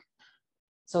think.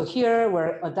 So here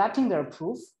we're adapting their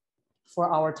proof for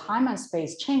our time and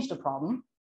space changed problem.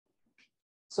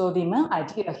 So the main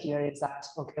idea here is that,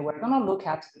 okay, we're going to look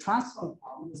at the transform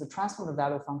problem, is the transform the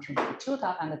value function P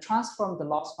theta and the transform the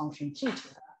loss function G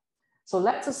theta. So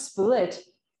let's split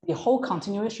the whole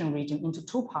continuation region into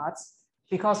two parts.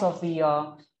 because of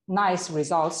the nice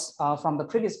results from the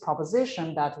previous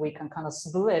proposition that we can kind of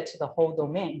split the whole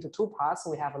domain into two parts. So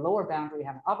we have a lower boundary, we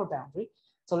have an upper boundary.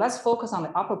 So let's focus on the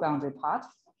upper boundary part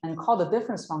and call the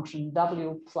difference function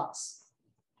W plus.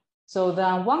 So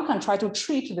then one can try to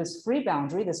treat this free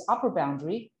boundary, this upper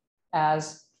boundary,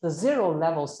 as the zero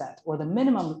level set or the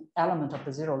minimum element of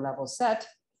the zero level set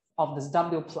of this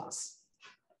W plus,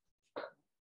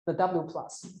 the W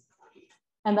plus.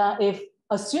 And then if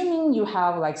assuming you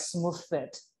have like smooth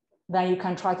fit, then you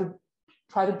can try to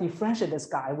differentiate this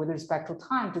guy with respect to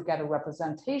time to get a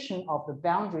representation of the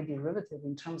boundary derivative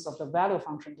in terms of the value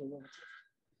function derivative.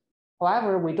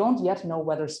 However, we don't yet know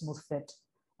whether smooth fit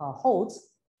holds.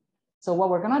 So what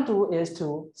we're gonna do is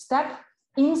to step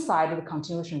inside the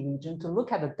continuation region to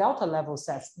look at the delta level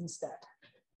sets instead.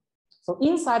 So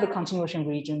inside the continuation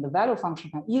region, the value function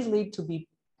can easily to be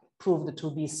proved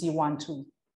to be C12,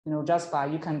 just by,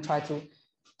 you can try to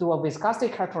do a viscosity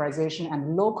characterization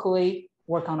and locally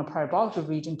work on a parabolic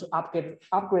region to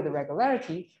upgrade the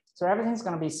regularity. So everything's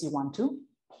gonna be C12.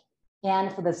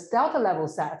 And for this delta level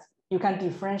set, you can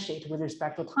differentiate with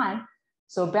respect to time.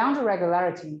 So boundary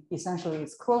regularity essentially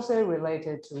is closely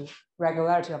related to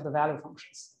regularity of the value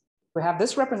functions. We have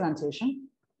this representation.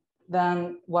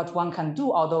 Then what one can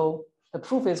do, although the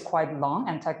proof is quite long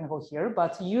and technical here,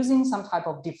 but using some type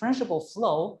of differentiable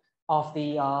flow of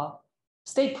the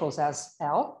state process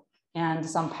L and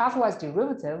some pathwise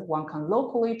derivative, one can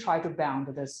locally try to bound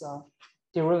this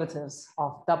derivatives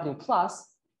of W plus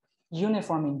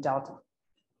uniform in delta.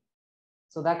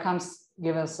 So that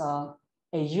give us a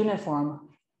uniform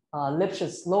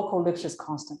local Lipschitz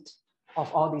constant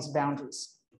of all these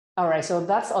boundaries. All right, so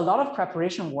that's a lot of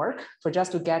preparation work for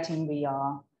just to getting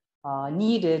the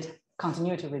needed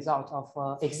continuity result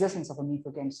of existence of a mean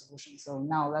field game solution. So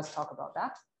now let's talk about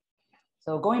that.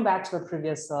 So going back to the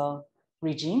previous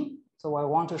regime, so what I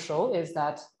want to show is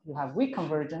that you have weak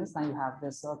convergence, then you have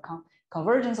this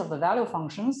convergence of the value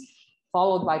functions,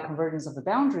 followed by convergence of the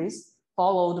boundaries,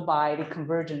 followed by the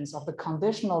convergence of the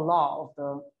conditional law of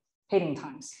the Heyting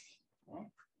times. Okay.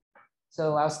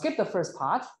 So I'll skip the first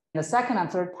part. In the second and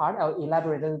third part, I'll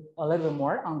elaborate a little bit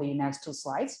more on the next two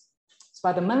slides.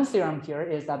 But the main theorem here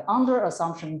is that under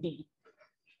assumption B,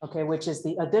 okay, which is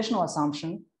the additional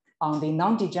assumption on the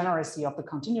non-degeneracy of the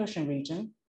continuation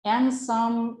region and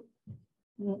some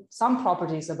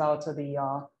properties about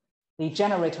the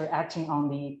generator acting on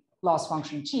the loss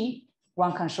function G,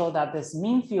 one can show that this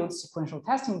mean field sequential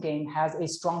testing game has a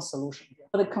strong solution.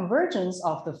 For the convergence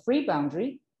of the free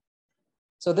boundary,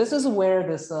 so this is where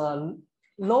this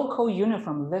local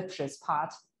uniform Lipschitz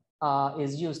part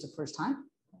is used the first time.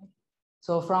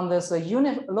 So from this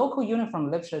local uniform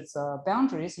Lipschitz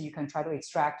boundaries, you can try to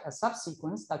extract a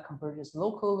subsequence that converges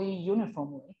locally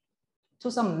uniformly to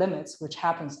some limits, which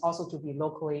happens also to be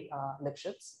locally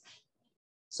Lipschitz.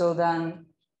 So then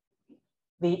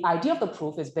the idea of the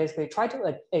proof is basically try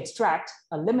to extract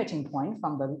a limiting point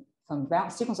from the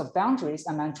sequence of boundaries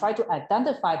and then try to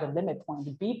identify the limit point,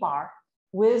 the B bar,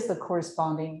 with the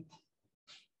corresponding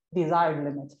desired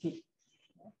limit P.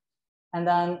 And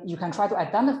then you can try to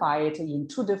identify it in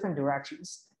two different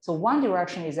directions. So one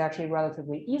direction is actually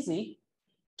relatively easy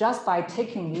just by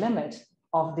taking limit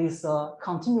of this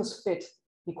continuous fit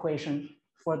equation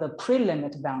for the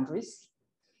pre-limit boundaries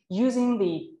using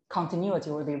the continuity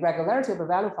or the regularity of the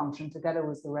value function together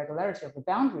with the regularity of the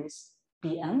boundaries,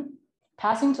 Bn,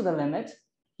 passing to the limit,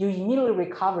 you immediately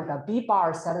recover that B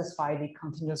bar satisfy the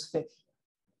continuous fit.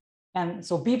 And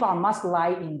so B bar must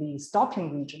lie in the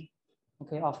stopping region,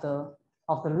 okay, of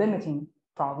the limiting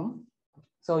problem.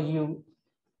 So you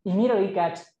immediately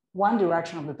get one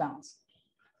direction of the bounds.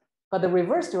 But the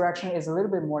reverse direction is a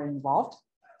little bit more involved.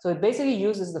 So it basically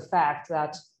uses the fact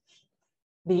that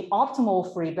the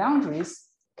optimal free boundaries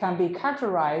can be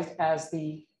characterized as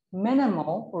the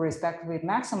minimal or respectively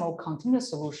maximal continuous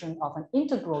solution of an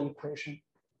integral equation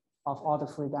of all the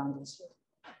free boundaries here.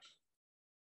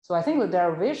 So I think the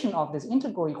derivation of these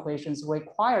integral equations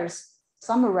requires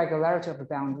some irregularity of the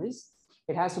boundaries.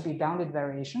 It has to be bounded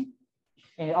variation.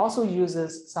 And it also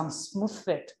uses some smooth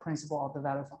fit principle of the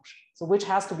value function. So which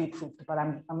has to be proved, but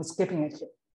I'm skipping it here.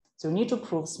 So you need to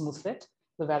prove smooth fit,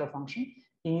 the value function.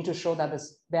 You need to show that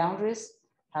these boundaries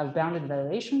have bounded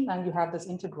variation and you have this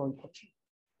integral equation.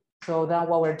 So then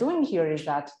what we're doing here is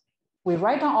that we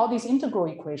write down all these integral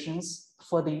equations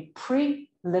for the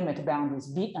pre-limit boundaries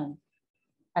Bn,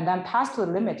 and then pass to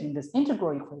the limit in these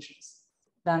integral equations.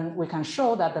 Then we can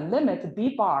show that the limit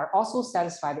B bar also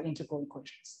satisfy the integral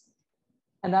equations.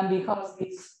 And then because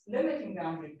this limiting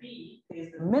boundary B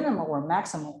is the minimal or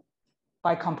maximal,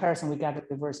 by comparison, we get the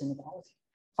reverse inequality.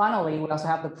 Finally, we also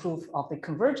have the proof of the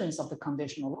convergence of the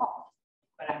conditional law.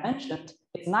 But I mentioned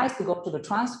it's nice to go to the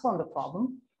transform the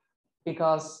problem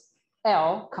because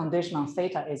L condition on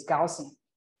theta is Gaussian.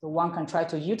 So one can try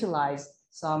to utilize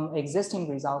some existing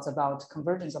results about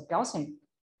convergence of Gaussian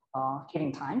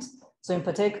heating times. So in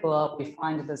particular, we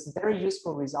find this very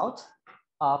useful result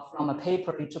from a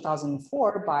paper in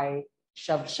 2004 by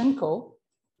Shevchenko.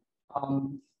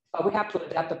 But we have to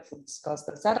adapt the proofs because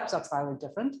the setups are slightly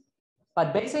different.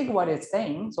 But basically what it's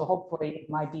saying, so hopefully it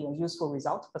might be a useful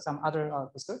result for some other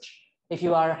research. If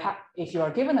you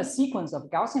are given a sequence of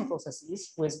Gaussian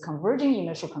processes with converging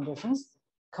initial conditions,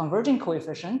 converging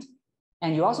coefficient,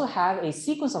 and you also have a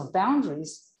sequence of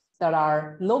boundaries that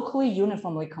are locally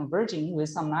uniformly converging with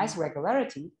some nice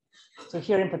regularity. So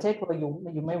here in particular,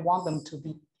 you may want them to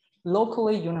be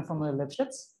locally uniformly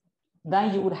Lipschitz.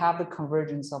 Then you would have the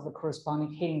convergence of the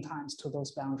corresponding heating times to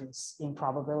those boundaries in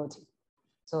probability.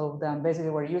 So then basically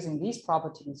we're using these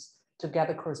properties to get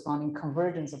the corresponding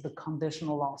convergence of the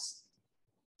conditional laws.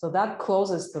 So that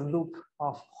closes the loop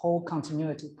of whole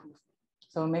continuity proof.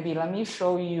 So maybe let me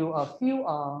show you a few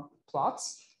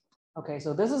plots. Okay,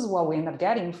 so this is what we end up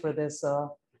getting for this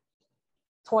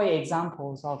toy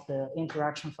examples of the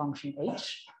interaction function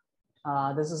H.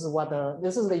 This is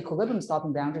the equilibrium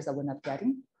stopping boundaries that we end up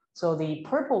getting. So the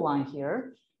purple line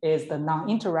here is the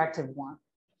non-interactive one.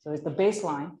 So it's the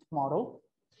baseline model.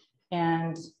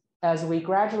 And as we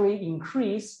gradually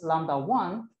increase lambda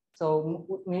 1, so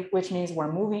which means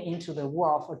we're moving into the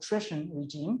war of attrition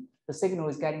regime, the signal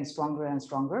is getting stronger and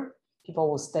stronger. People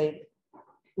will stay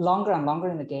longer and longer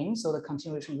in the game, so the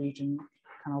continuation region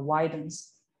kind of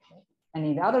widens. And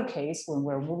in the other case, when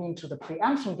we're moving to the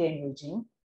preemption game regime,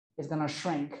 it's going to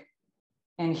shrink.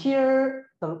 And here,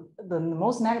 the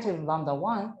most negative lambda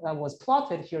 1 that was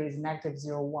plotted here is negative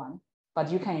 0.1.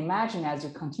 But you can imagine as you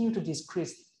continue to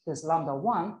decrease this lambda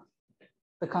 1,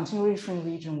 the continuation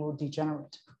region will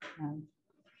degenerate. And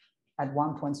at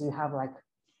one point, so you have like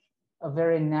a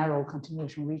very narrow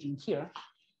continuation region here,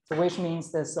 so which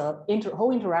means this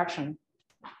whole interaction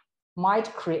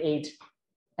might create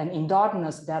an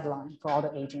endogenous deadline for all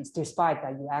the agents, despite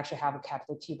that you actually have a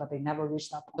capital T, but they never reach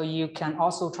that point. So you can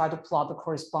also try to plot the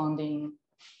corresponding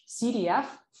CDF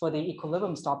for the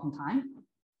equilibrium stopping time.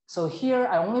 So here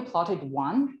I only plotted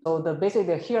 1. So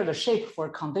basically here the shape for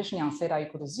conditioning on theta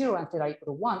equal to 0 and theta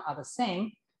equal to 1 are the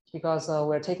same because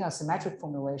we're taking a symmetric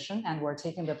formulation and we're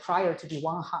taking the prior to be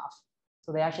 1/2.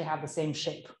 So they actually have the same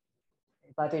shape.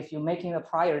 But if you're making the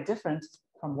prior different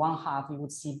from 1/2, you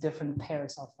would see different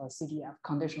pairs of CDF,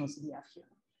 conditional CDF here.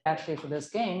 Actually, for this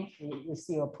game, we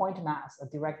see a point mass, a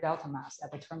direct delta mass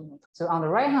at the terminal. So on the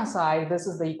right-hand side, this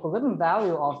is the equilibrium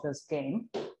value of this game,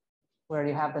 where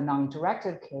you have the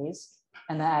non-interactive case.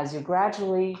 And then as you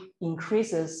gradually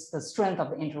increases the strength of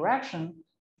the interaction,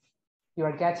 you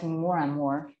are getting more and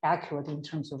more accurate in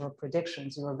terms of your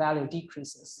predictions. Your value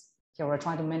decreases. Here we're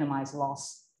trying to minimize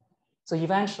loss. So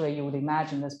eventually you would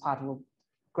imagine this part will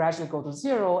gradually go to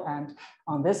 0. And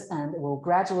on this end, it will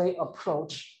gradually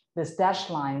approach this dashed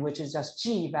line, which is just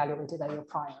G evaluated at your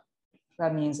prior.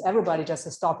 That means everybody just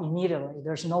stop immediately.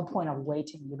 There's no point of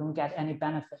waiting. You don't get any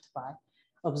benefit by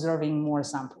observing more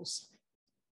samples.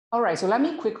 All right, so let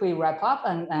me quickly wrap up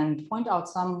and point out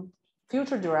some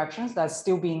future directions that's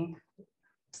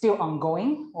still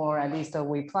ongoing, or at least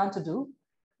we plan to do.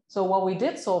 So what we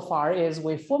did so far is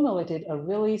we formulated a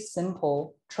really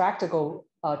simple tractable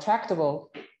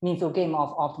mean field game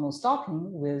of optimal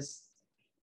stopping with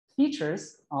features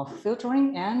of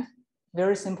filtering and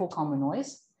very simple common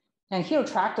noise. And here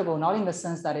tractable, not in the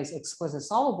sense that it's explicitly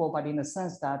solvable, but in the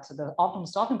sense that the optimal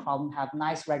stopping problem have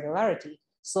nice regularity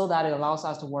so that it allows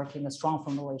us to work in a strong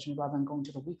formulation rather than going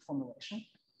to the weak formulation.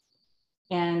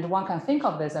 And one can think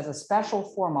of this as a special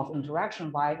form of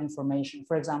interaction via information.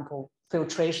 For example,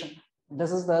 filtration.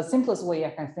 This is the simplest way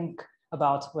I can think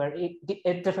about where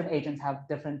different agents have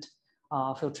different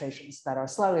filtrations that are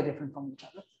slightly different from each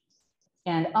other.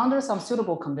 And under some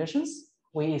suitable conditions,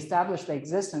 we establish the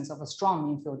existence of a strong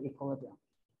mean field equilibrium.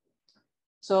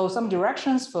 So some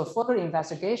directions for further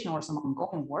investigation or some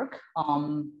ongoing work.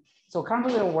 So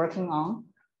currently we're working on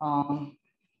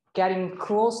getting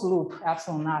closed loop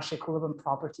epsilon Nash equilibrium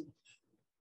property.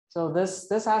 So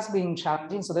this has been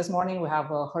challenging. So this morning we have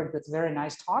heard this very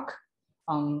nice talk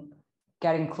on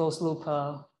getting closed loop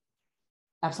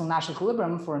epsilon Nash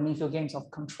equilibrium for mean field games of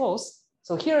controls.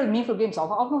 So here mean field games of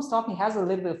optimal stopping has a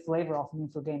little bit of flavor of mean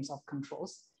field games of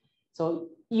controls. So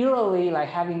eerily, like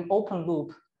having open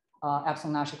loop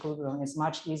epsilon Nash equilibrium is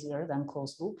much easier than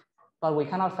closed loop. But we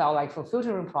kind of felt like for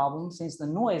filtering problems, since the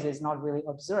noise is not really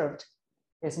observed,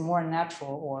 it's more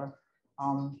natural or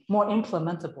more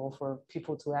implementable for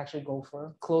people to actually go for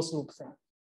a closed loop thing.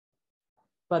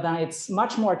 But then it's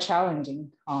much more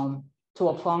challenging to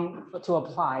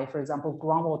apply, for example,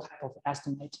 ground wall type of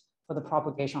estimate for the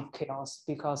propagation of chaos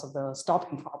because of the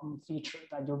stopping problem feature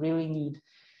that you really need.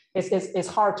 It's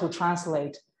hard to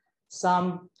translate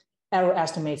some error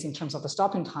estimates in terms of the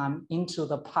stopping time into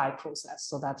the pi process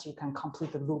so that you can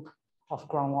complete the loop of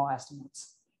ground wall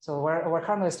estimates. So we're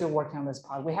currently still working on this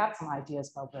part. We have some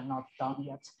ideas, but we're not done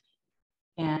yet.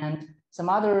 And some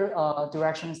other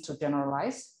directions to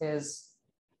generalize is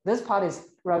this part is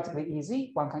relatively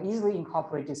easy. One can easily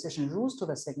incorporate decision rules to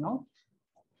the signal.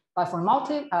 But for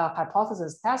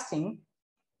multi-hypothesis testing,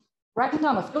 writing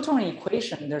down the filtering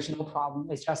equation, there's no problem.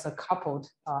 It's just a coupled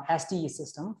SDE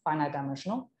system, finite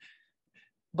dimensional.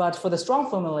 But for the strong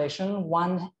formulation,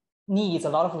 one needs a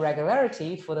lot of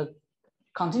regularity for the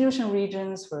continuation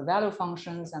regions, for the value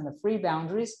functions, and the free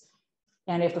boundaries.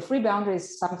 And if the free boundary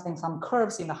is some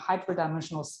curves in the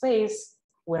hyperdimensional space,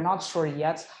 we're not sure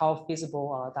yet how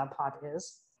feasible that part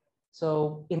is.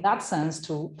 So in that sense,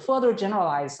 to further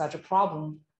generalize such a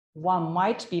problem, one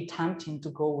might be tempting to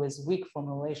go with weak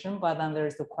formulation, but then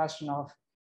there's the question of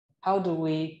how do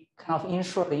we kind of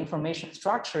ensure the information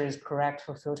structure is correct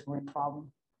for filtering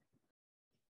problem.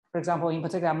 For example, in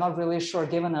particular, I'm not really sure,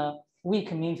 given a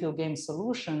weak mean field game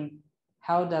solution,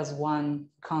 how does one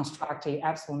construct a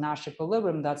absolute Nash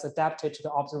equilibrium that's adapted to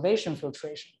the observation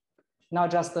filtration, not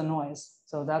just the noise?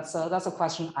 So that's a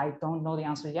question I don't know the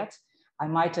answer yet. I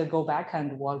might go back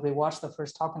and rewatch the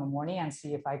first talk in the morning and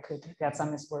see if I could get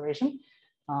some inspiration.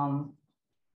 And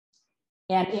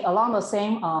along the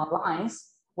same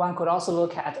lines, one could also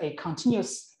look at a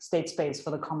continuous state space for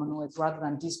the common noise rather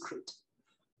than discrete.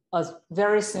 A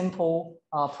very simple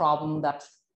problem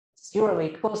that's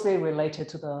closely related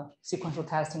to the sequential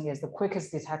testing is the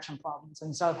quickest detection problem. So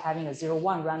instead of having a 0,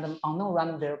 1 unknown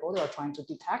random variable you're trying to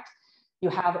detect, you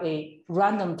have a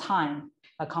random time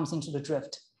that comes into the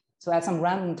drift. So at some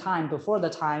random time before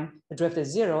the time the drift is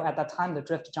 0, at that time the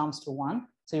drift jumps to 1.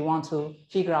 So you want to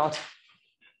figure out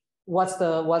you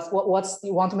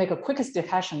want to make a quickest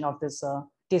detection of this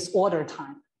disorder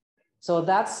time. So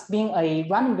that's being a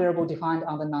random variable defined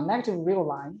on the non-negative real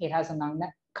line. It has a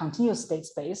continuous state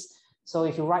space. So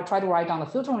if you try to write down the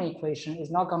filtering equation,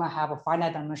 it's not going to have a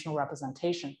finite dimensional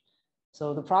representation.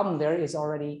 So the problem there is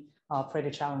already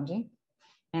pretty challenging.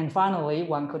 And finally,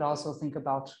 one could also think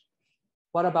about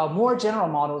what about more general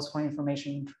models for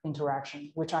information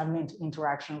interaction, which I meant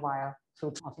interaction via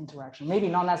filter of interaction, maybe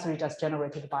not necessarily just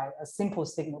generated by a simple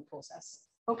signal process.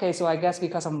 Okay, so I guess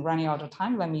because I'm running out of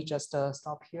time, let me just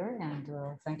stop here and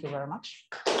thank you very much.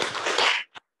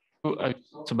 I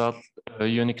talked about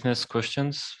uniqueness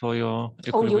questions for your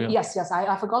equilibrium. Yes,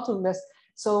 I forgot to list.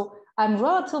 So I'm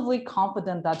relatively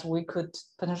confident that we could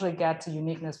potentially get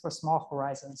uniqueness for small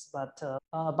horizons, but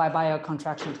by a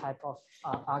contraction type of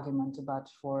argument. But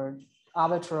for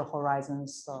arbitrary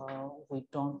horizons, we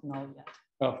don't know yet.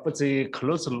 For the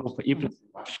closed loop, if you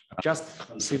just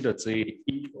consider the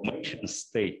information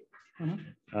state,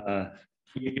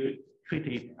 you treat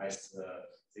it as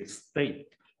the state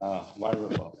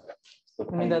variable. So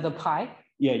you mean the pi?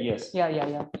 Yeah, yes.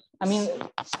 Yeah. I mean,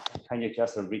 can you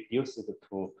just reduce it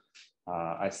to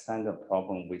a standard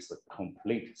problem with a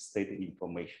complete state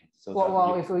information? So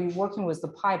well, if we're working with the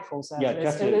pi process, yeah,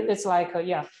 it's like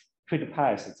treat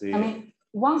pi as the. I mean,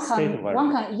 one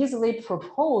can easily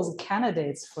propose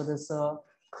candidates for this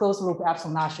closed loop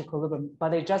absolute Nash equilibrium,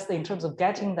 but it just in terms of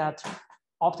getting that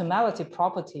optimality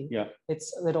property,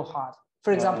 it's a little hard.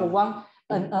 For example,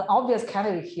 an obvious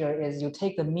candidate here is you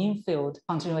take the mean field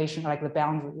continuation, like the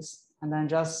boundaries, and then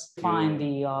just find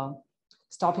the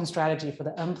stopping strategy for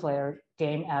the n player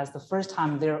game as the first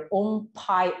time their own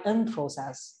pi n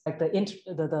process, like the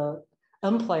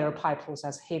n player pi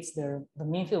process hits the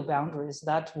mean field boundaries.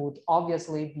 That would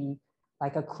obviously be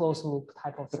like a closed loop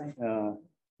type of thing.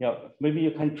 Maybe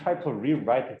you can try to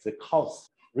rewrite the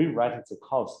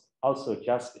cost also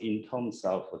just in terms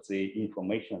of the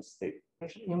information state.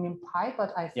 You mean pi,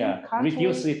 but I think currently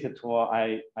reduce it to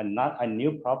a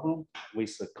new problem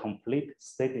with a complete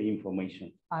state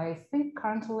information. I think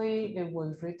currently it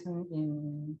was written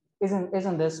in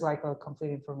isn't this like a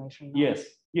complete information? Yes,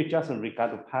 you just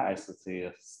regard pi as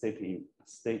the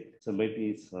state. So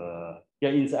maybe it's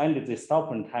in the end the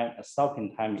stopping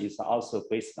time is also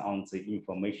based on the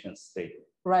information state.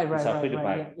 Right.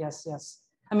 Yes.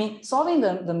 I mean, solving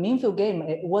the mean field game,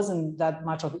 it wasn't that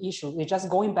much of an issue. It's just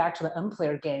going back to the n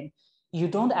player game. You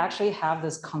don't actually have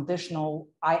this conditional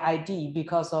IID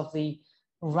because of the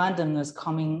randomness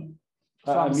coming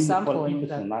from sampling.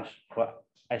 For Nash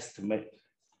estimate,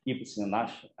 if it's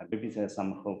Nash, maybe there's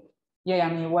some hope. Yeah,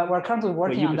 I mean, we're currently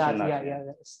working on that. Yeah,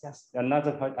 yes.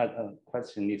 Another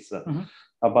question is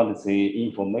about the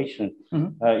information.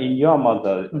 In your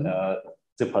model,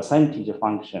 the percentage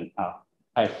function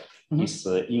F is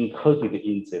encoded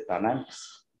in the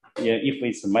dynamics. Yeah, if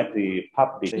it's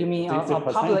public, you mean the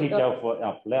percentage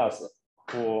of players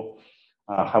who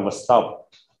have a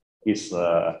stop is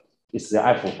the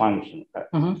F function.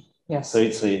 Yes. So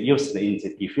it's used in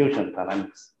the diffusion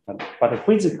dynamics. But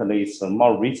physically, it's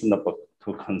more reasonable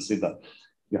to consider.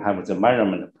 You have the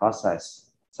measurement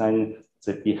process, then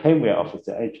the behavior of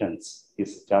the agents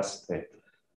is just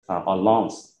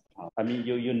announced. I mean,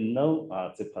 you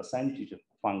know the percentage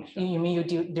function. You mean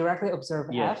you directly observe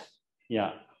F?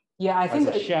 Yeah. Yeah, I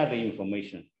think share the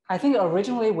information. I think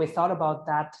originally we thought about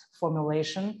that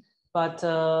formulation, but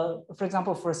for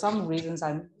example, for some reasons,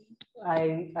 I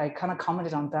kind of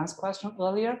commented on Dan's question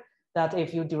earlier that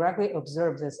if you directly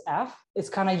observe this F, it's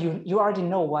kind of you already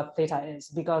know what theta is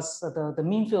because the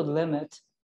mean field limit,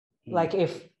 like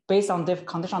if based on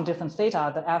condition on different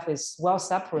theta, the F is well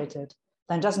separated,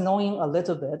 then just knowing a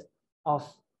little bit of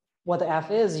what the F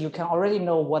is, you can already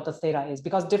know what the theta is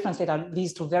because different theta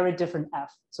leads to very different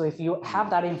F. So if you have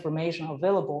that information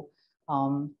available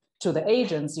to the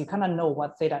agents, you kind of know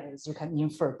what theta is. You can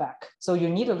infer back. So you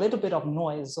need a little bit of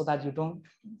noise so that you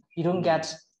don't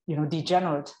get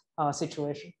degenerate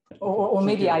situation. Or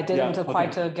maybe I didn't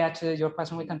quite get to your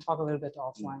question. We can talk a little bit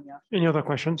offline. Yeah. Any other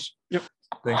questions? Yep.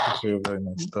 Thank you for your very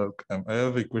nice talk. I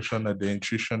have a question at the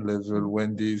intuition level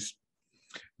when these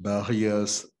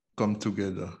barriers come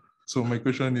together. So my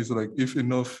question is like, if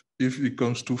it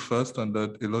comes too fast and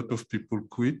that a lot of people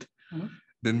quit,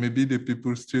 then maybe the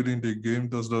people still in the game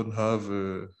does not have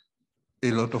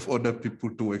a lot of other people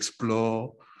to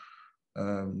explore,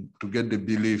 to get the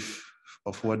belief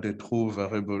of what the true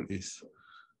variable is.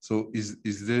 So is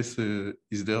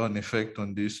there an effect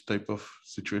on this type of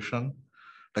situation?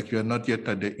 Like you are not yet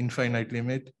at the infinite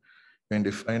limit, you're in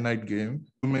the finite game.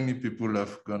 Too many people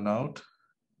have gone out,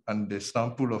 and the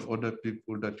sample of other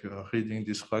people that you are reading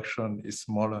this fraction is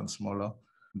smaller and smaller.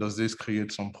 Does this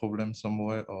create some problem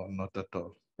somewhere or not at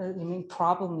all? You mean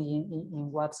problem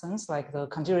in what sense? Like the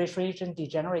continuous region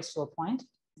degenerates to a point?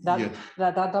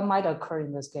 That might occur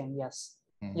in this game, yes.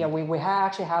 Yeah, we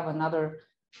actually have another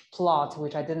plot,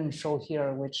 which I didn't show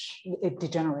here, which it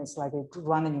degenerates, like it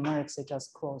run the numerics, it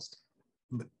just closed.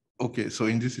 Okay, so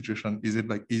in this situation, is it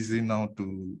like easy now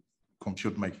to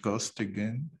compute my cost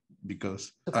again?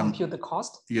 Because to compute the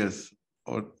cost? Yes,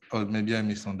 or maybe I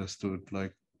misunderstood.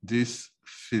 Like this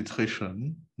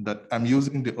filtration that I'm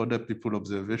using the other people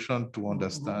observation to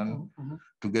understand,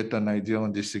 to get an idea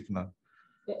on the signal.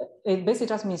 It basically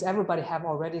just means everybody have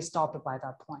already stopped by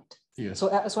that point. Yes.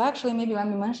 So actually, maybe let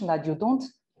me mention that you don't,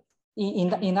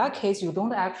 in that case, you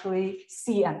don't actually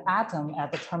see an atom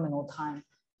at the terminal time.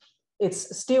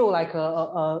 It's still like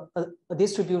a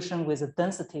distribution with a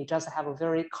density, just have a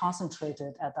very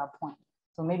concentrated at that point.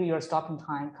 So maybe your stopping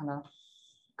time kind of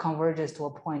converges to a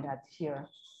point at here.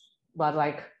 But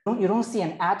like you don't see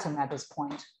an atom at this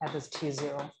point, at this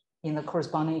T0 in the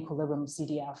corresponding equilibrium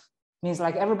CDF. Means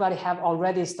like everybody have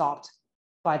already stopped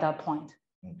by that point.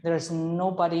 There's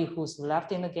nobody who's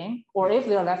left in the game, or if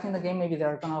they're left in the game, maybe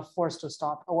they're gonna force to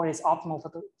stop, or it's optimal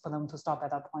for them to stop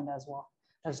at that point as well.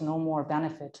 There's no more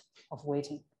benefit of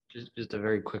waiting. Just a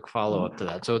very quick follow-up to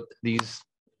that. So these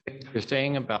you're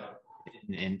saying about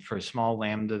and for small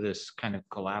lambda, this kind of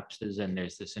collapses and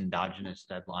there's this endogenous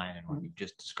deadline, and what you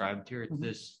just described here, is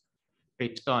this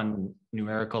based on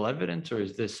numerical evidence, or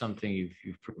is this something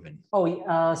you've proven?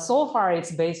 Oh, so far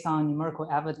it's based on numerical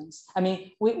evidence. I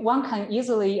mean, one can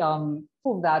easily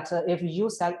prove that if you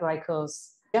set like a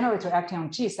generator acting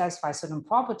on G satisfies certain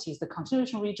properties, the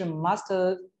continuation region must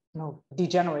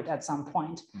degenerate at some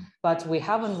point. But we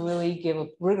haven't really given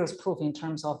rigorous proof in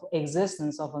terms of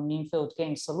existence of a mean field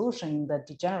game solution in the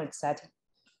degenerate setting.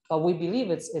 But we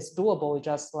believe it's doable,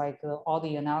 just like all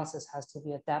the analysis has to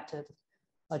be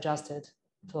adjusted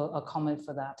to accommodate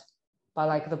for that. But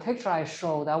like the picture I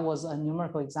showed, that was a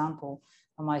numerical example.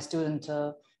 My student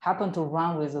happened to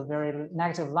run with a very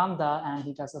negative lambda, and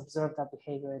he just observed that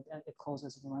behavior. It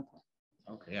closes numerically.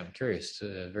 Okay, I'm curious.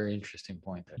 Very interesting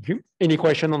point there. Thank you. Any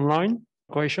question online?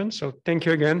 Questions? So thank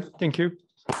you again. Thank you.